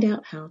 find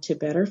out how to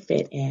better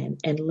fit in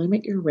and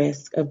limit your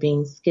risk of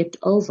being skipped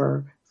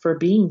over for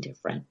being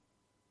different.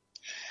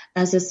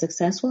 As a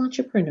successful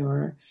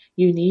entrepreneur,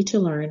 you need to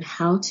learn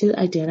how to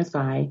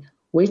identify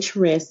which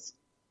risks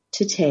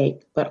to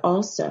take, but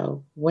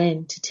also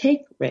when to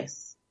take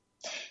risks.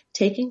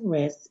 Taking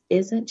risks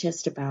isn't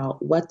just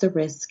about what the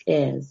risk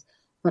is,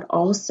 but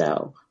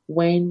also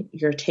when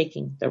you're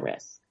taking the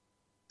risk.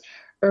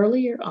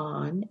 Earlier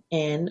on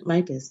in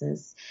my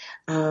business,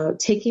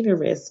 taking a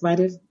risk might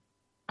have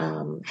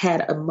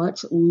had a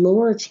much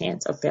lower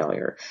chance of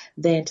failure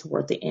than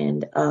toward the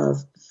end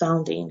of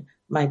founding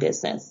my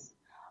business.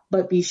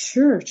 But be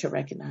sure to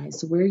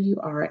recognize where you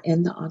are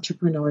in the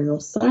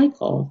entrepreneurial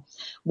cycle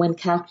when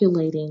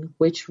calculating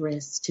which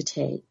risks to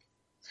take.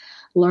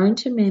 Learn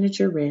to manage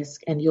your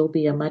risk and you'll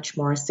be a much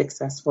more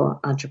successful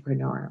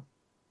entrepreneur.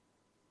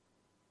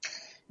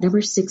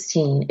 Number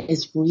 16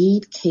 is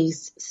read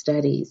case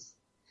studies.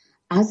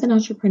 As an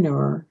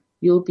entrepreneur,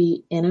 you'll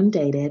be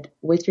inundated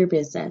with your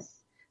business,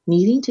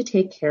 needing to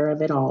take care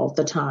of it all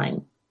the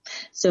time.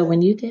 So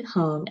when you get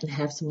home and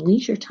have some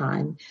leisure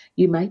time,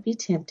 you might be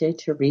tempted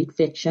to read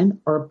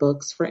fiction or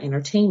books for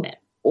entertainment,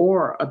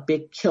 or a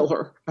big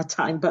killer, a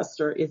time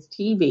buster is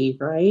TV,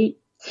 right?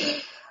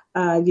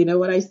 You know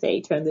what I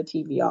say, turn the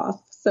TV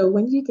off. So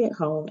when you get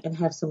home and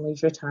have some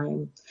leisure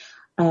time,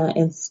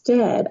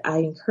 instead, I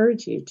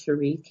encourage you to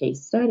read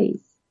case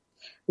studies.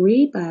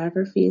 Read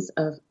biographies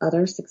of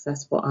other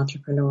successful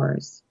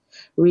entrepreneurs.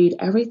 Read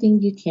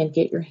everything you can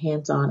get your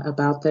hands on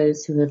about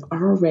those who have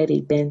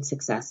already been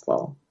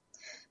successful.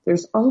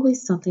 There's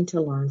always something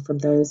to learn from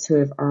those who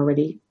have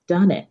already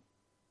done it.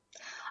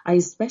 I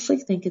especially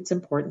think it's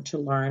important to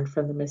learn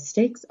from the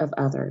mistakes of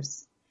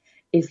others.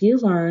 If you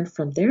learn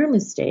from their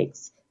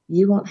mistakes,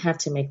 you won't have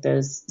to make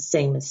those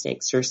same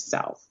mistakes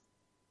yourself.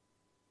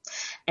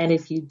 And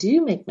if you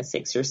do make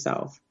mistakes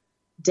yourself,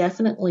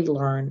 definitely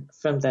learn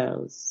from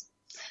those.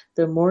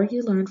 The more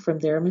you learn from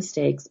their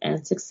mistakes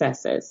and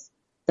successes,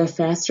 the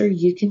faster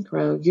you can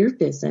grow your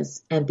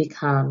business and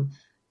become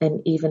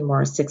an even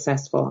more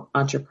successful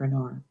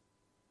entrepreneur.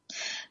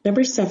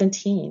 Number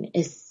 17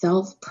 is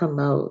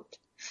self-promote.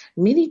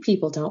 Many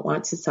people don't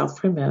want to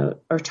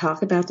self-promote or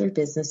talk about their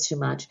business too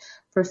much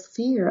for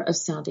fear of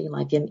sounding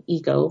like an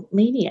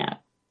egomaniac.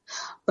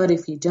 But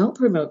if you don't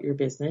promote your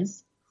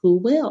business, who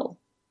will?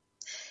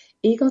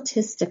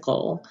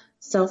 Egotistical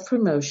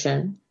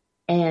self-promotion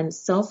and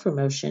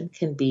self-promotion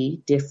can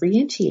be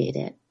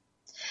differentiated.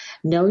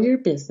 Know your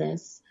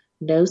business,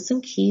 know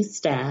some key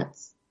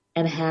stats,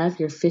 and have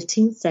your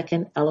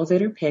 15-second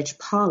elevator pitch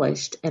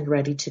polished and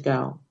ready to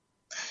go.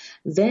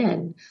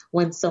 Then,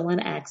 when someone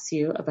asks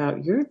you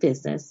about your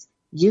business,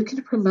 you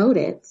can promote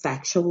it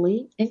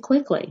factually and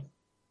quickly.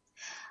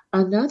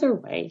 Another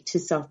way to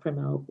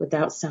self-promote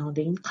without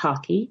sounding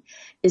cocky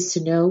is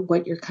to know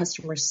what your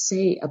customers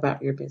say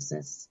about your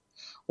business.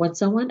 When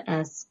someone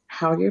asks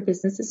how your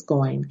business is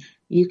going,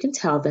 you can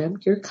tell them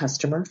your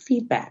customer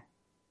feedback.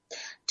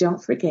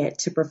 Don't forget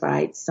to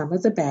provide some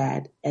of the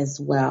bad as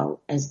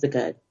well as the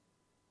good.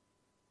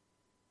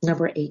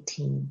 Number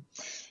 18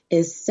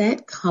 is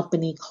set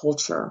company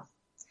culture.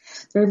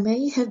 There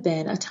may have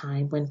been a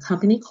time when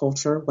company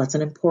culture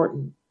wasn't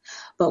important,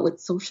 but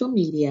with social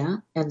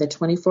media and the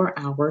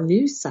 24-hour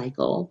news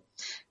cycle,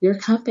 your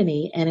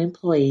company and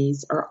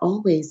employees are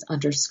always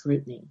under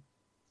scrutiny.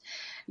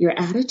 Your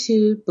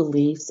attitude,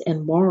 beliefs,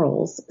 and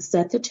morals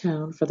set the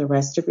tone for the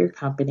rest of your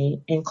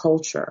company and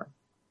culture.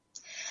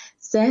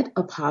 Set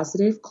a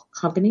positive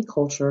company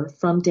culture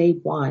from day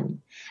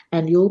one,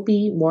 and you'll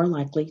be more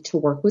likely to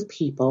work with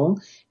people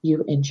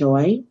you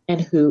enjoy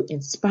and who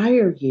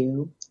inspire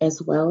you,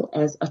 as well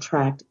as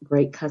attract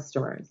great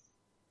customers.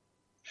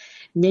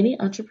 Many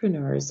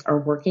entrepreneurs are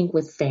working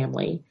with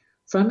family,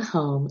 from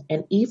home,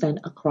 and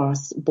even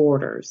across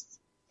borders.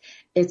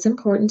 It's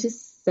important to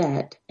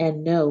set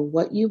and know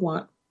what you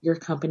want your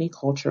company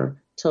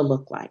culture to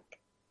look like.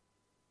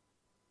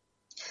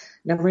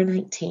 Number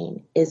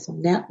 19 is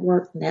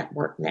network.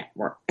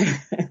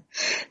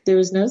 There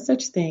is no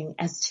such thing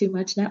as too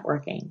much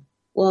networking.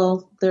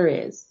 Well, there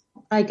is,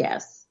 I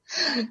guess.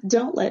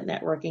 Don't let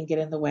networking get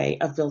in the way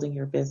of building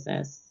your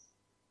business.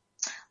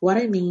 What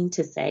I mean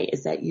to say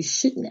is that you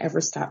shouldn't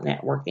ever stop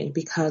networking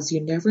because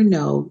you never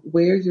know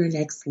where your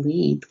next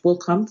lead will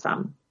come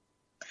from.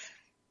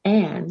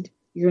 And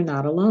you're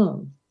not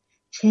alone.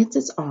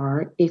 Chances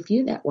are, if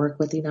you network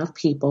with enough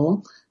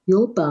people,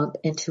 you'll bump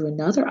into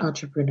another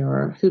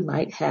entrepreneur who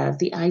might have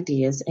the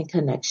ideas and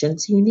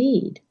connections you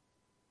need.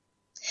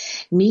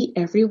 Meet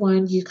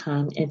everyone you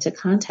come into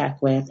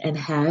contact with and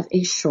have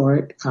a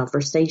short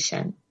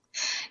conversation.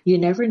 You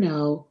never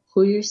know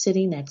who you're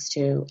sitting next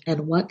to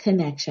and what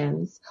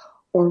connections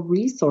or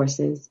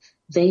resources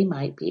they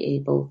might be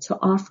able to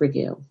offer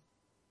you.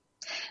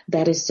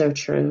 That is so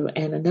true.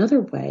 And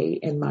another way,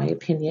 in my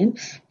opinion,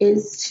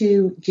 is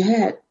to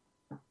get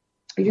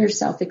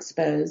yourself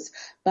exposed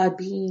by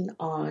being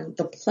on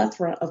the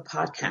plethora of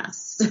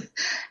podcasts.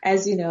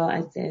 As you know,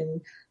 I've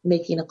been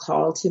making a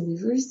call to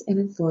movers and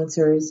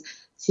influencers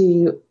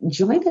to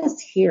join us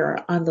here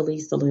on the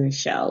Lisa Lewis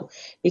Show,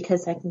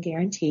 because I can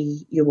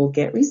guarantee you will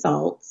get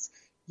results,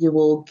 you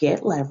will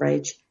get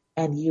leverage,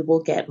 and you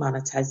will get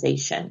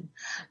monetization.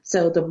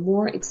 So the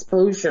more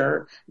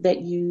exposure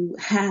that you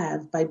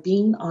have by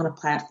being on a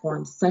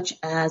platform such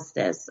as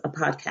this, a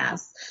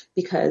podcast,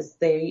 because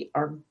they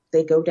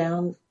go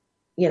down,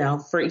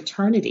 for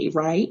eternity,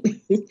 right?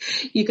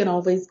 You can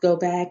always go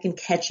back and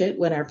catch it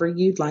whenever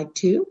you'd like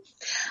to.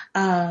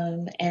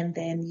 And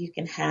then you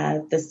can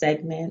have the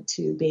segment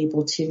to be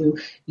able to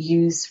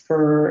use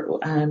for,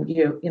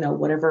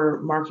 whatever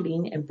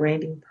marketing and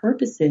branding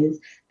purposes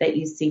that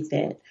you see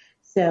fit.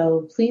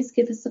 So please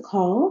give us a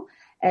call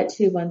at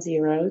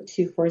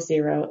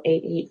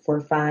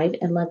 210-240-8845,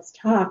 and let's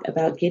talk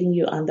about getting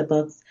you on the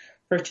books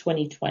for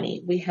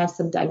 2020. We have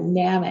some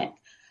dynamic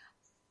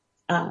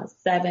 7-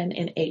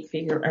 and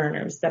 8-figure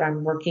earners that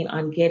I'm working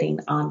on getting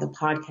on the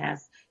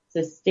podcast.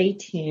 So stay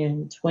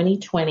tuned.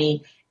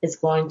 2020 is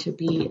going to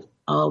be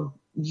a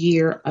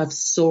year of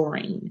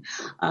soaring,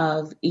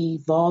 of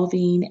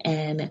evolving,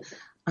 and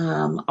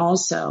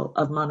also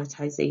of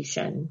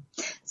monetization.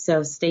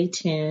 So stay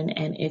tuned.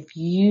 And if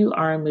you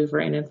are a mover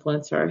and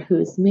influencer who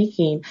is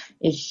making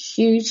a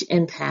huge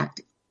impact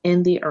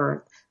in the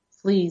earth,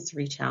 please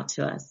reach out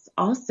to us.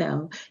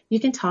 Also, you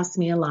can toss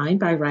me a line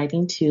by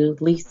writing to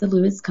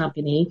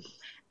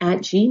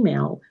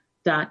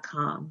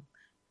lisalewiscompany@gmail.com.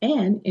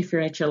 And if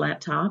you're at your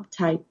laptop,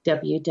 type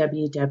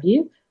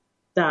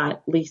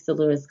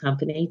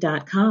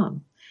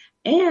www.lisalewiscompany.com.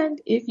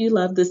 And if you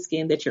love the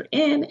skin that you're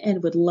in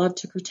and would love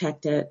to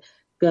protect it,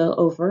 go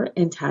over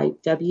and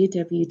type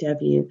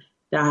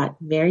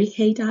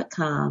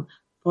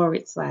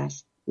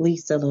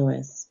www.marykay.com/Lisa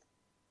Lewis.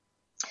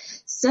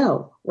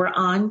 So we're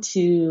on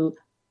to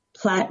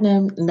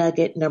Platinum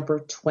Nugget number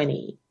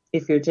 20.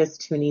 If you're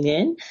just tuning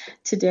in,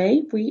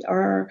 today we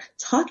are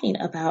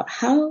talking about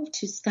how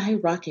to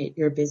skyrocket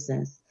your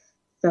business.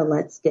 So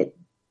let's get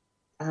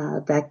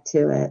back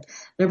to it.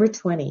 Number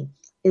 20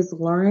 is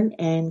learn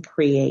and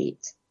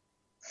create.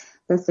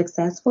 The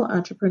successful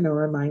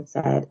entrepreneur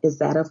mindset is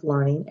that of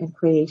learning and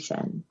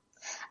creation.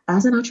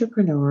 As an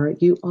entrepreneur,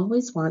 you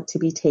always want to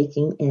be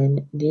taking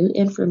in new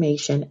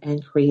information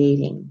and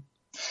creating.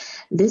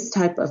 This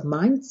type of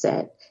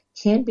mindset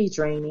can be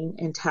draining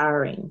and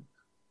tiring,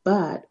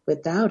 but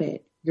without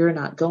it, you're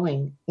not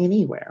going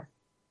anywhere.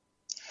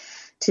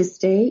 To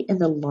stay in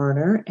the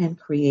learner and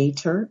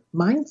creator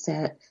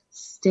mindset,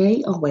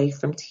 stay away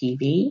from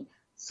TV,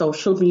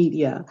 social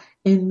media,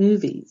 and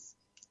movies.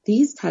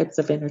 These types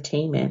of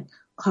entertainment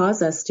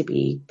cause us to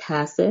be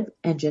passive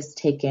and just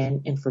take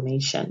in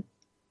information.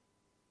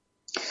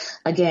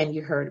 Again,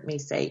 you heard me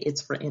say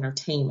it's for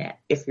entertainment.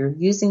 If you're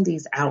using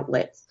these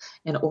outlets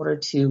in order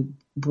to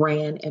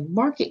brand and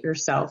market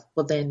yourself,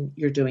 well, then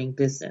you're doing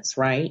business,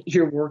 right?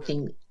 You're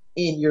working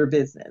in your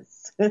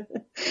business.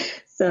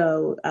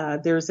 So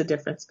there's a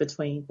difference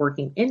between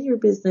working in your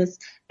business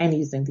and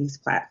using these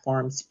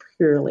platforms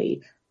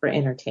purely for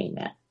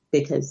entertainment,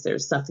 because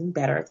there's something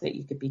better that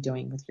you could be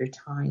doing with your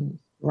time,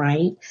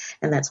 right?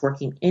 And that's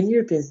working in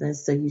your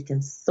business so you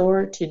can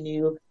soar to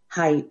new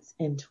heights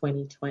in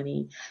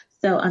 2020.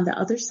 So on the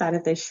other side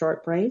of this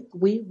short break,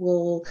 we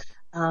will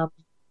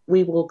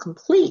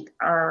complete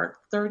our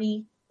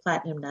 30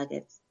 Platinum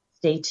Nuggets.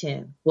 Stay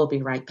tuned. We'll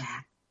be right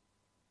back.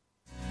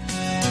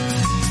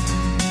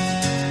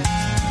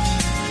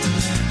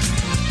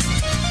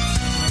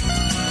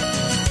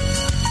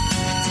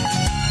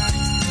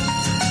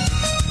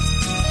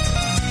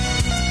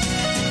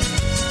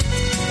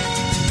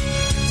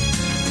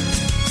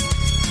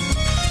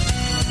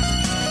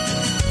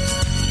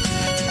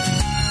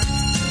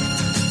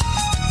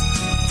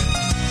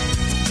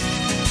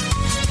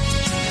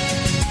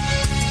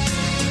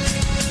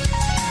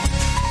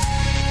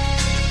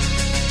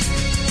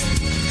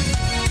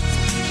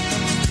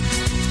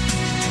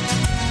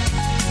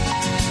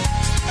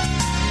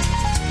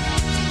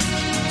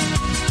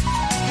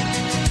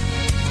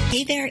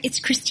 Hey there, it's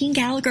Christine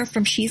Gallagher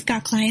from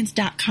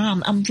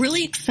She'sGotClients.com. I'm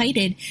really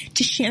excited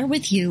to share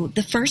with you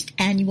the first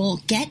annual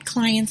Get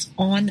Clients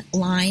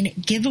Online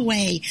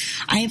giveaway.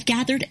 I have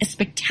gathered a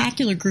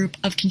spectacular group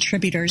of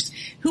contributors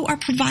who are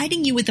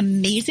providing you with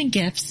amazing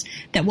gifts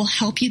that will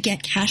help you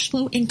get cash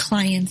flow in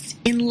clients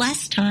in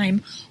less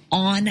time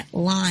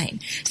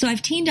online. So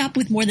I've teamed up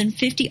with more than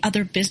 50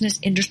 other business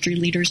industry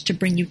leaders to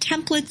bring you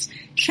templates,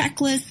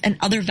 checklists, and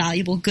other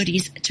valuable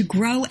goodies to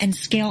grow and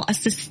scale a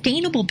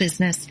sustainable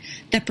business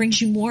that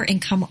brings you more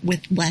income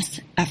with less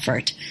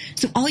effort.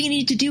 So all you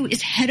need to do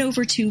is head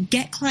over to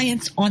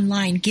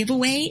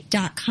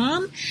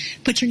getclientsonlinegiveaway.com,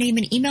 put your name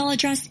and email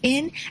address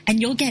in, and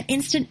you'll get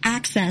instant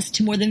access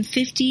to more than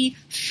 50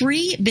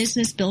 free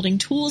business building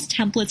tools,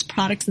 templates,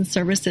 products, and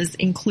services,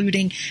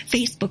 including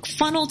Facebook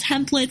funnel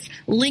templates,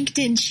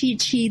 LinkedIn cheat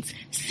sheets,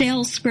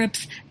 sales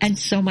scripts, and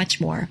so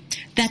much more.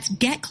 That's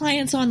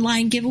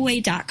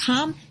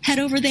getclientsonlinegiveaway.com. Head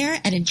over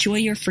there and enjoy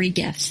your free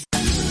gifts.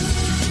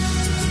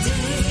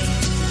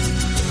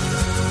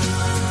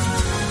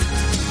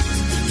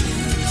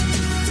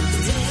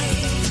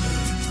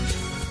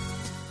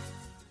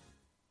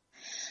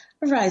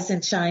 Rise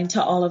and shine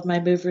to all of my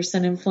movers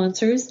and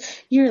influencers.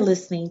 You're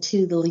listening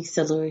to The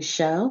Lisa Lewis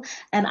Show,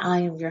 and I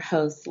am your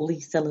host,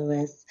 Lisa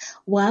Lewis.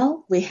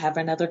 Well, we have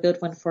another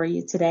good one for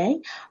you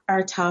today.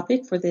 Our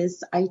topic for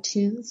this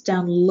iTunes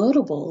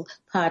downloadable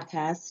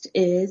podcast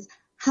is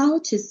how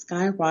to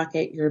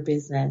skyrocket your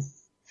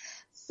business.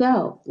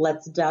 So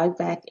let's dive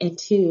back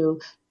into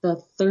the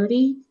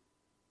 30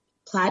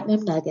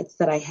 Platinum Nuggets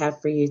that I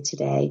have for you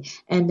today.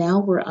 And now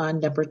we're on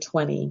number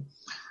 20.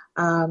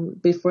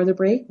 Before the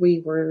break,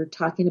 we were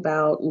talking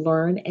about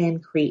learn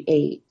and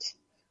create,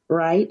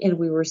 right? And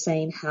we were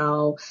saying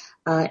how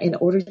in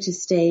order to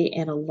stay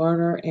in a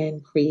learner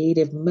and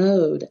creative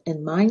mode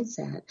and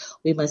mindset,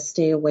 we must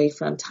stay away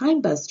from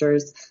time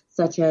busters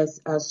such as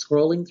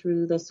scrolling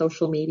through the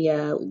social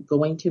media,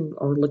 going to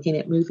or looking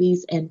at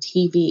movies and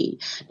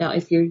TV. Now,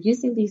 if you're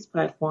using these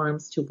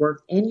platforms to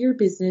work in your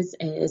business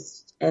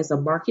as a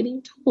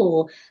marketing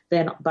tool,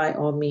 then by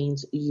all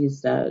means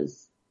use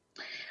those.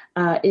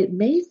 It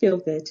may feel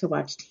good to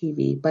watch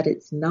TV, but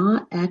it's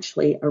not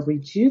actually a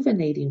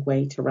rejuvenating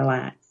way to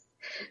relax.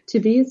 To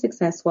be a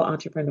successful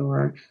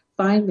entrepreneur,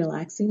 find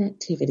relaxing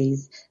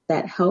activities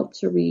that help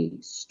to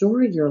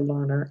restore your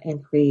learner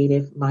and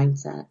creative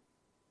mindset.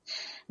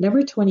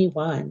 Number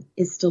 21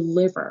 is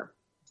deliver,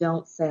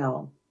 don't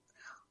sell.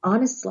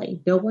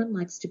 Honestly, no one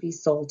likes to be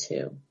sold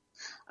to.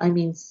 I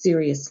mean,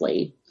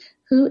 seriously,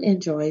 who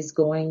enjoys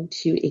going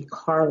to a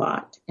car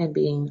lot and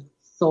being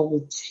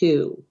sold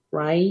to,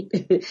 right?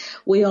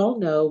 We all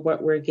know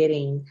what we're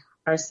getting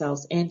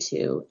ourselves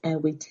into,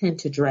 and we tend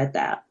to dread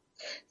that.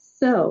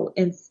 So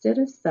instead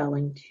of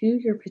selling to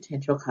your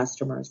potential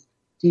customers,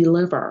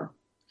 deliver.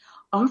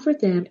 Offer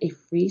them a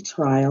free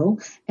trial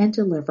and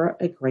deliver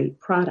a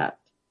great product.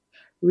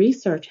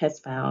 Research has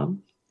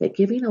found that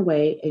giving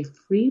away a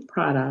free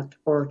product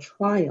or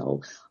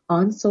trial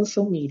on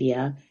social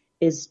media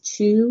is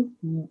 2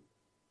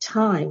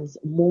 times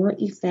more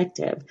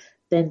effective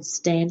than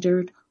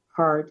standard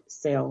hard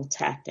sale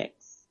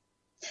tactics.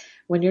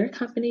 When your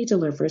company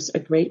delivers a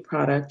great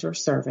product or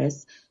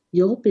service,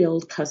 you'll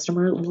build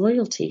customer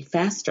loyalty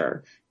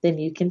faster than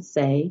you can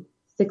say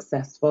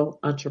successful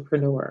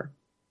entrepreneur.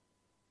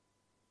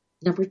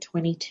 Number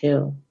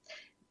 22,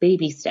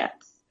 baby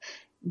steps.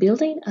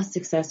 Building a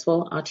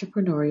successful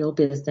entrepreneurial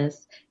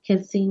business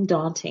can seem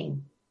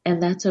daunting,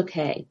 and that's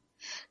okay.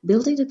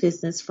 Building a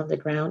business from the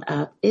ground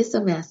up is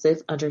a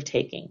massive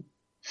undertaking.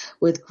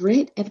 With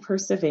grit and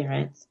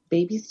perseverance,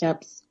 baby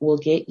steps will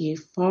get you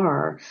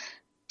far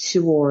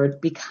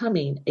toward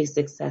becoming a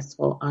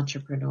successful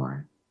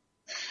entrepreneur.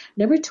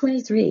 Number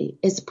 23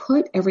 is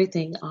put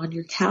everything on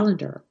your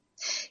calendar.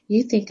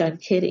 You think I'm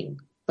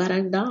kidding, but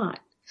I'm not.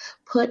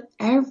 Put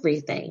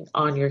everything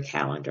on your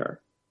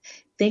calendar.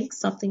 Think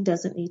something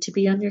doesn't need to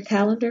be on your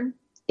calendar?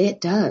 It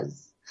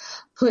does.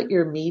 Put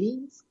your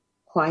meetings,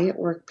 quiet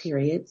work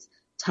periods,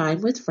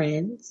 time with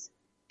friends,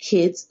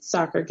 kids'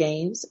 soccer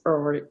games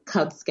or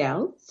Cub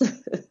Scouts,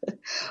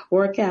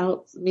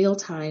 workouts, meal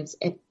times,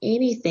 and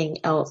anything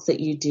else that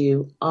you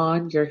do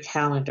on your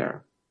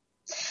calendar.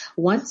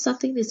 Once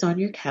something is on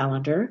your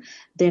calendar,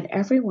 then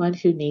everyone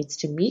who needs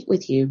to meet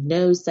with you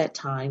knows that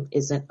time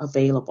isn't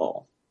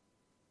available.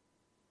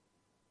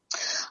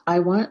 I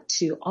want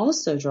to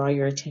also draw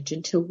your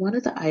attention to one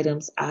of the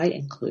items I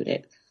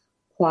included,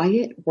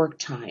 quiet work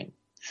time.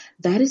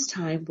 That is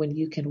time when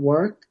you can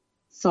work,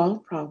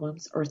 solve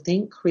problems, or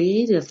think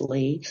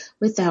creatively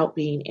without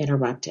being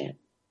interrupted.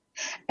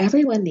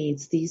 Everyone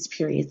needs these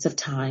periods of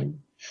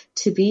time.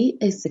 To be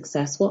a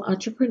successful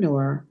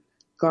entrepreneur,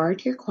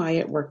 guard your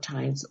quiet work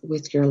times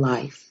with your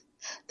life.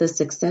 The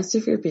success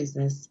of your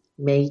business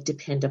may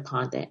depend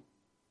upon it.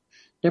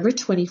 Number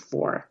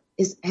 24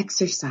 is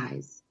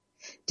exercise.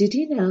 Did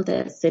you know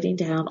that sitting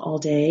down all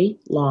day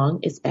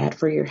long is bad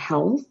for your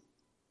health?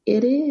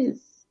 It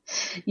is.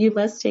 You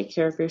must take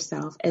care of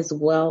yourself as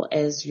well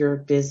as your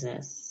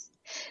business.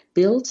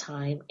 Build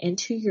time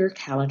into your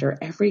calendar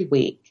every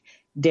week,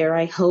 dare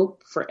I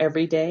hope for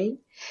every day,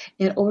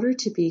 in order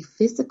to be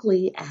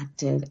physically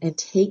active and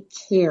take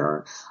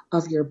care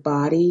of your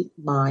body,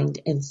 mind,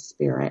 and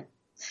spirit,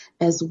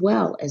 as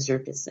well as your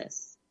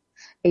business.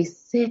 A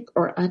sick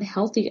or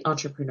unhealthy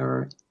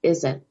entrepreneur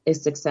isn't a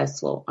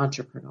successful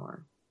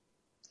entrepreneur.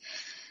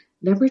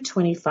 Number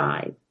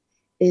 25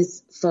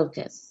 is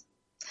focus.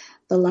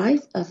 The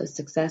life of a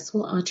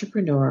successful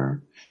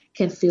entrepreneur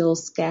can feel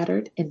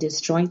scattered and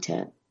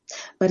disjointed,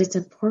 but it's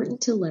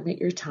important to limit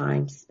your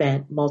time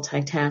spent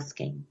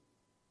multitasking.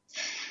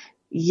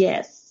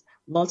 Yes,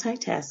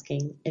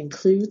 multitasking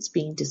includes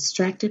being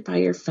distracted by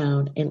your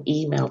phone and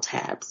email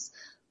tabs.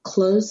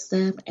 Close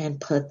them and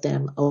put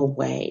them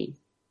away.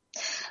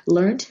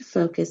 Learn to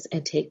focus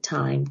and take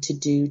time to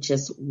do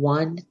just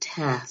one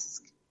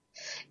task.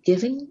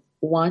 Giving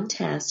one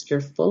task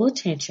your full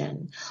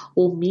attention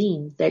will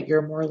mean that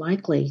you're more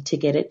likely to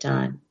get it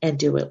done and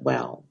do it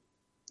well.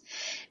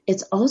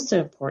 It's also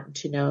important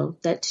to know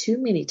that too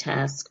many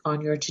tasks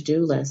on your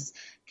to-do list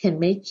can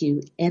make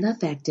you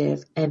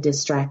ineffective and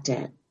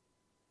distracted.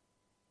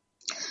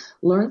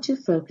 Learn to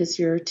focus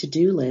your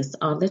to-do list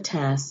on the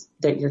tasks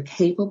that you're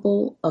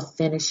capable of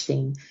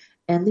finishing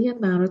and the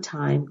amount of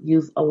time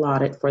you've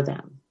allotted for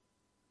them.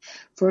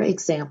 For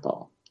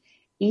example,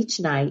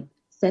 each night,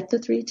 set the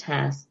 3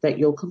 tasks that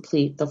you'll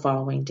complete the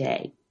following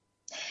day.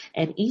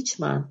 And each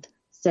month,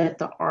 set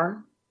the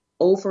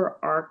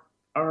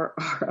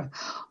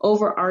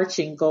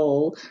overarching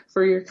goal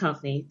for your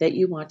company that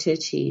you want to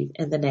achieve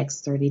in the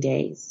next 30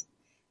 days.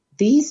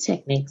 These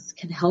techniques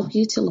can help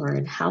you to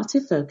learn how to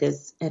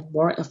focus and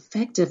more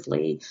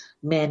effectively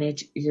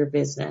manage your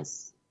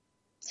business.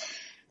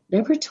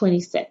 Number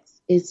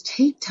 26 is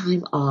take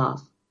time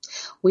off.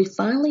 We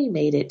finally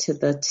made it to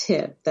the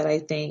tip that I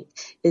think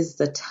is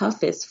the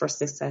toughest for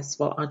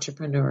successful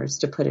entrepreneurs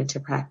to put into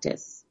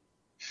practice.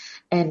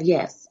 And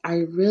yes,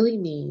 I really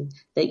mean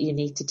that you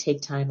need to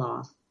take time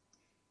off.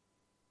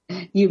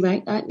 You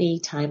might not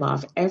need time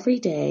off every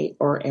day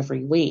or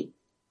every week,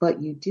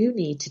 but you do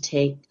need to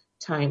take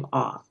time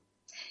off.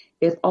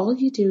 If all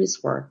you do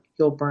is work,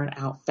 you'll burn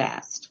out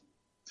fast.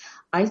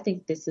 I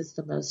think this is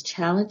the most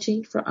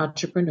challenging for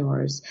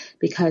entrepreneurs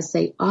because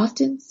they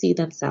often see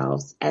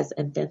themselves as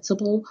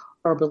invincible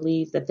or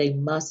believe that they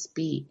must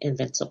be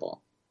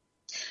invincible.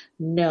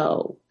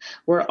 No,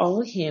 we're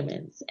all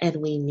humans and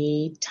we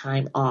need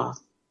time off.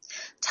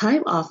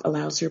 Time off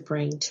allows your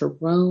brain to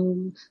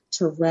roam,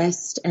 to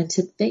rest, and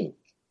to think.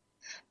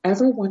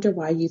 Ever wonder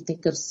why you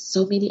think of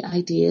so many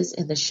ideas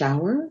in the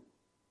shower?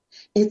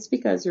 It's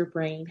because your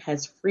brain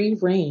has free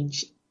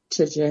range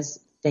to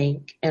just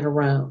think and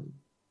roam.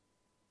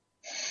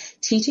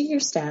 Teaching your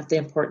staff the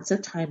importance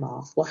of time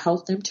off will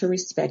help them to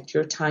respect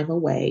your time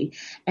away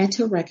and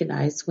to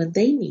recognize when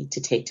they need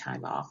to take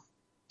time off.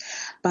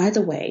 By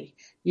the way,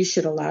 you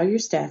should allow your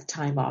staff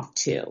time off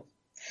too.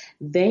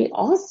 They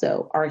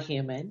also are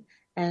human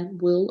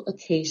and will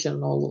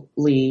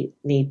occasionally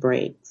need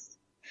breaks.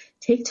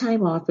 Take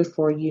time off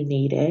before you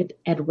need it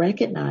and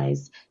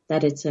recognize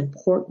that it's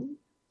important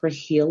for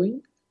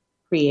healing,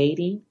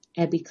 creating,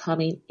 and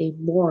becoming a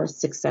more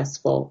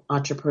successful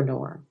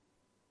entrepreneur.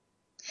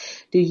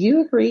 Do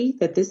you agree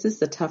that this is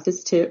the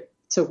toughest tip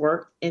to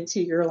work into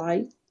your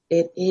life?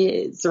 It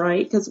is,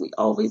 right? Because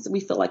we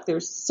feel like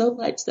there's so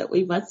much that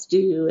we must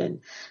do and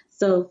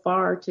so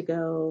far to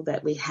go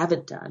that we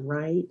haven't done,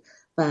 right?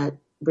 But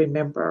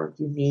remember,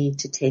 you need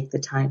to take the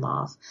time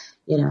off,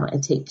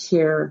 and take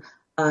care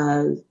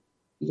of,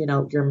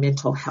 your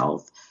mental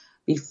health.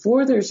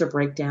 Before there's a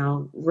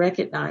breakdown,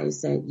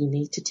 recognize that you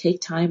need to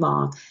take time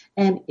off.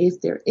 And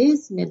if there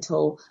is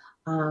mental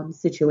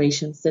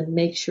situations, then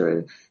make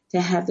sure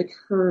to have the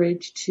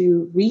courage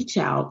to reach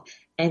out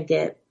and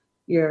get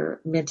your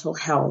mental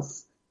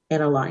health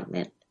in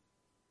alignment.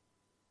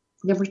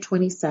 Number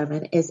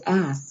 27 is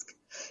ask.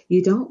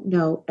 You don't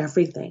know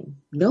everything.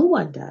 No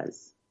one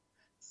does.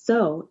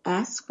 So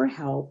ask for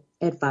help,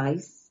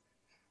 advice,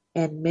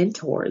 and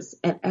mentors,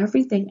 and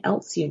everything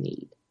else you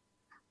need.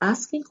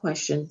 Asking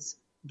questions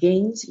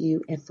gains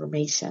you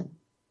information.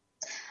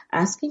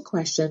 Asking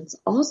questions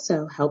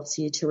also helps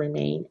you to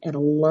remain in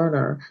a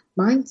learner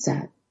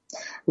mindset,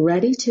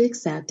 ready to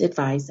accept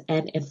advice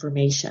and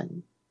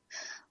information.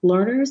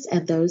 Learners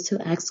and those who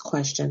ask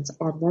questions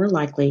are more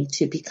likely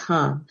to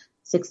become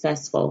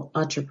successful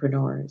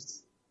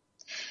entrepreneurs.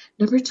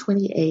 Number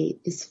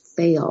 28 is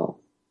fail.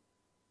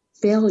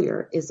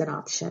 Failure is an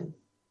option.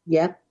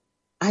 Yep,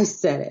 I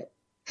said it.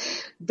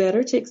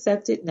 Better to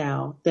accept it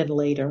now than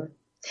later.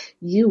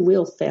 You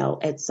will fail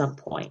at some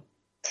point.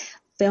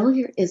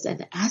 Failure is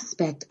an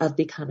aspect of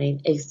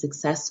becoming a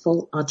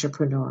successful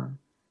entrepreneur.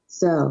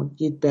 So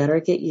you'd better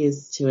get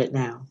used to it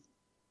now.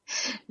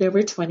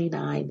 Number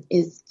 29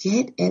 is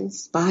get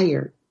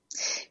inspired.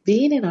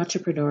 Being an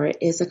entrepreneur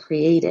is a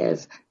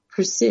creative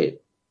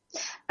pursuit.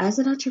 As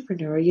an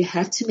entrepreneur, you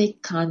have to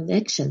make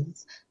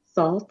connections,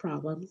 solve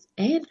problems,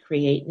 and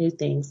create new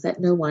things that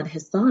no one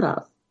has thought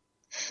of.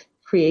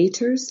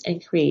 Creators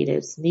and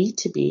creatives need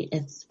to be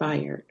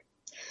inspired.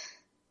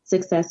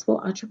 Successful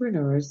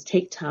entrepreneurs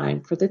take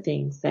time for the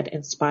things that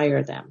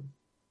inspire them.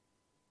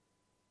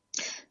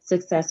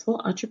 Successful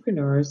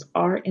entrepreneurs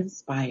are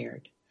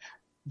inspired.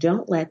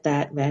 Don't let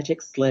that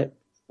magic slip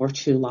for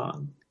too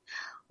long.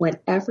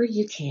 Whenever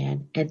you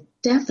can, and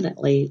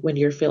definitely when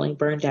you're feeling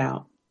burned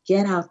out,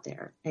 get out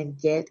there and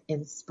get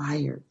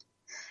inspired.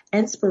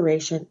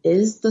 Inspiration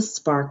is the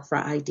spark for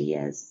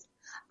ideas.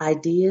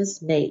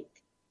 Ideas make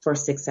for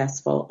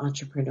successful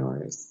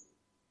entrepreneurs.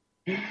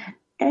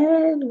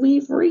 And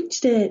we've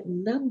reached it,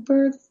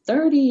 number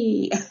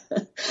 30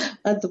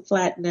 of the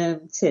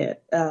platinum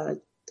tip,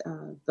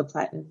 the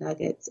platinum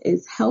nuggets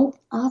is help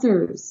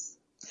others.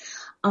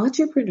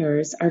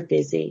 Entrepreneurs are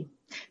busy,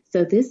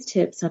 so this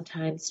tip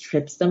sometimes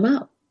trips them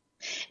up.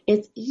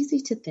 It's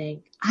easy to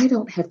think, I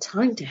don't have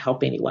time to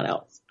help anyone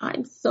else.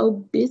 I'm so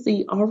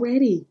busy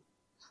already.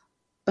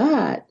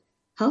 But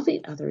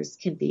helping others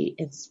can be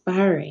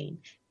inspiring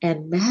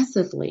and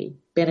massively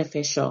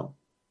beneficial.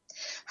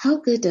 How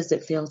good does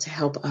it feel to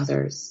help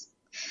others?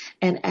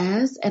 And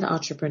as an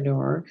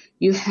entrepreneur,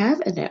 you have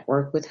a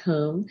network with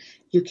whom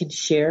you can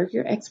share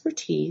your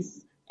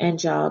expertise and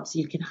jobs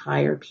you can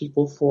hire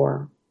people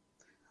for.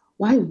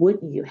 Why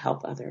wouldn't you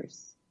help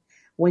others?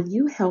 When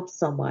you help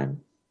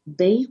someone,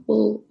 they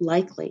will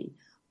likely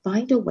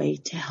find a way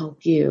to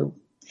help you.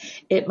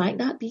 It might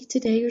not be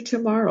today or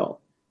tomorrow,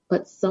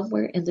 but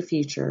somewhere in the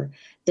future,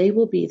 they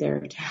will be there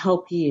to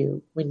help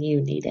you when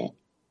you need it.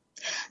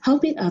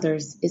 Helping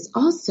others is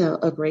also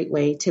a great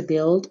way to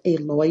build a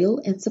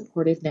loyal and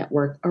supportive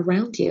network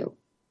around you.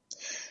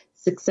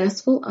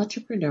 Successful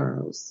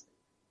entrepreneurs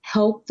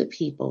help the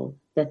people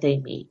that they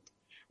meet,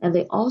 and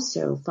they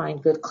also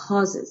find good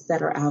causes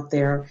that are out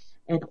there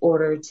in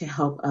order to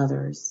help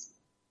others.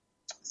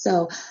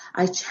 So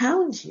I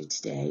challenge you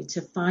today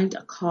to find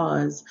a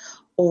cause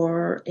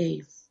or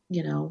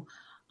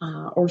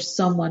or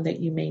someone that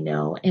you may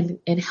know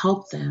and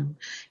help them,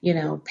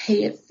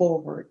 pay it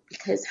forward,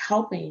 because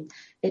helping,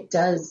 it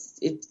gives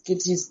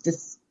you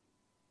this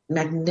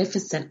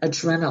magnificent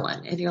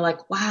adrenaline, and you're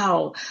like,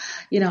 wow,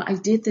 I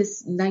did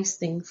this nice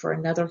thing for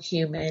another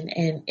human,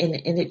 and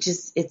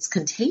it's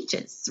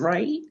contagious,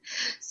 right?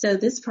 So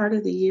this part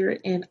of the year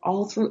and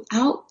all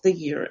throughout the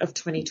year of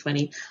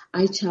 2020,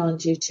 I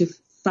challenge you to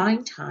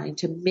find time,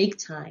 to make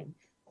time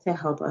to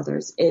help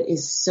others. It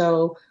is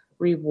so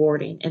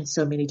rewarding in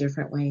so many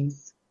different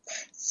ways.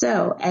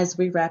 So as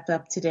we wrap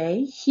up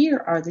today, here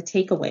are the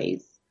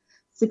takeaways.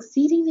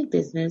 Succeeding in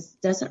business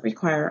doesn't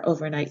require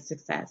overnight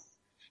success.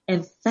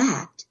 In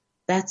fact,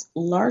 that's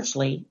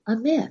largely a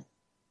myth.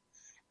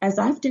 As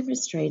I've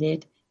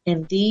demonstrated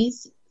in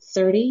these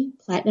 30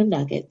 platinum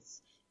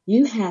nuggets,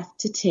 you have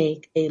to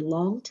take a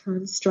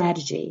long-term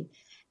strategy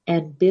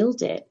and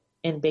build it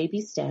in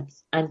baby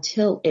steps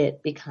until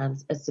it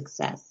becomes a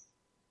success.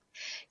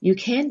 You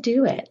can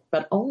do it,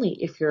 but only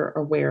if you're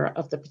aware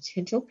of the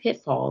potential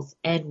pitfalls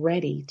and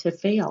ready to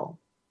fail.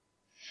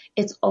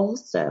 It's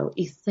also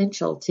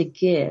essential to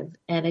give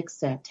and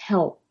accept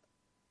help.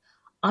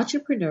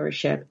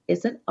 Entrepreneurship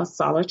isn't a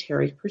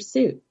solitary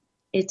pursuit.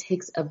 It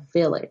takes a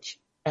village,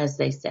 as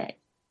they say.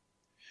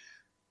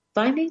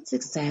 Finding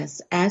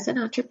success as an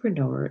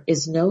entrepreneur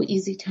is no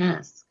easy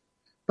task,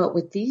 but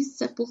with these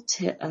simple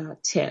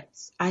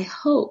tips, I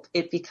hope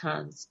it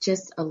becomes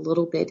just a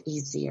little bit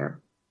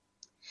easier.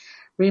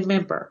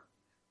 Remember,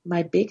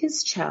 my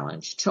biggest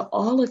challenge to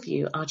all of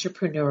you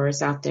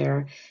entrepreneurs out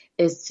there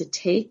is to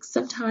take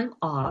some time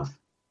off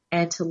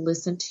and to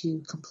listen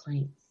to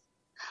complaints.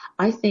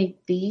 I think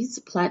these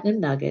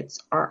platinum nuggets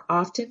are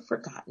often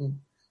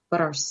forgotten,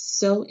 but are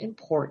so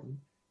important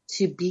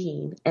to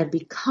being and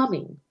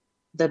becoming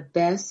the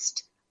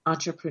best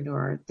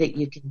entrepreneur that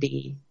you can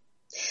be.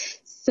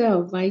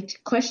 So my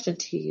question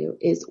to you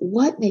is,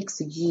 what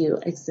makes you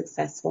a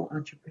successful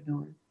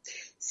entrepreneur?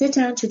 Sit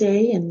down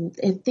today and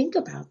think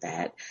about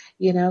that.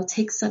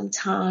 Take some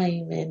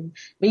time, and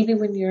maybe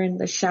when you're in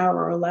the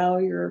shower, allow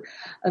your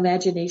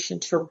imagination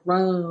to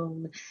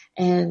roam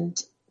and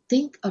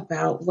think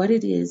about what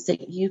it is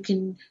that you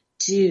can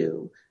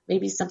do.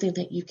 Maybe something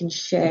that you can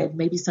shed,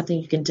 maybe something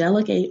you can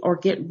delegate or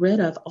get rid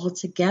of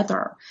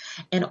altogether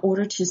in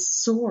order to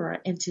soar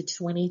into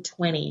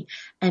 2020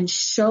 and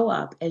show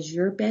up as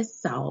your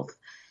best self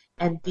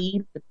and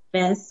be the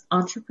best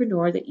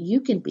entrepreneur that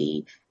you can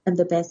be and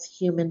the best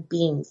human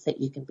beings that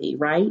you can be,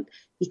 right?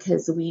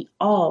 Because we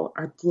all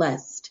are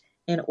blessed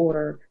in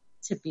order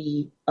to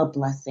be a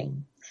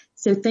blessing.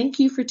 So thank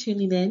you for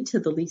tuning in to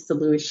the Lisa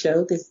Lewis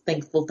Show this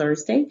Thankful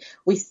Thursday.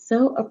 We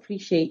so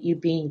appreciate you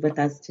being with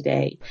us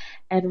today.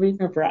 And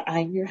remember,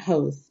 I'm your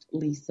host,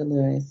 Lisa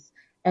Lewis.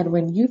 And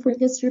when you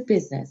bring us your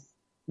business,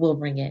 we'll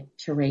bring it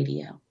to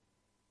radio.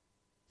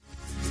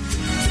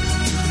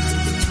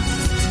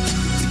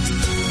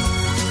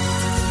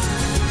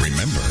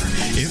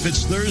 If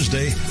it's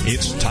Thursday,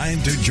 it's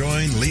time to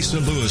join Lisa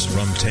Lewis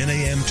from 10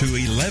 a.m. to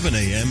 11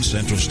 a.m.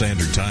 Central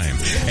Standard Time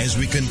as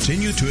we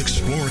continue to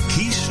explore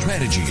key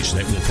strategies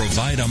that will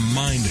provide a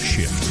mind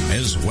shift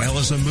as well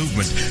as a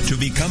movement to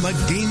become a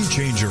game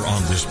changer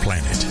on this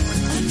planet.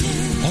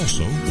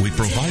 Also, we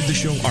provide the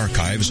show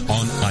archives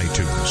on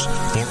iTunes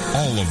for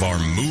all of our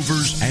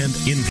movers and influencers.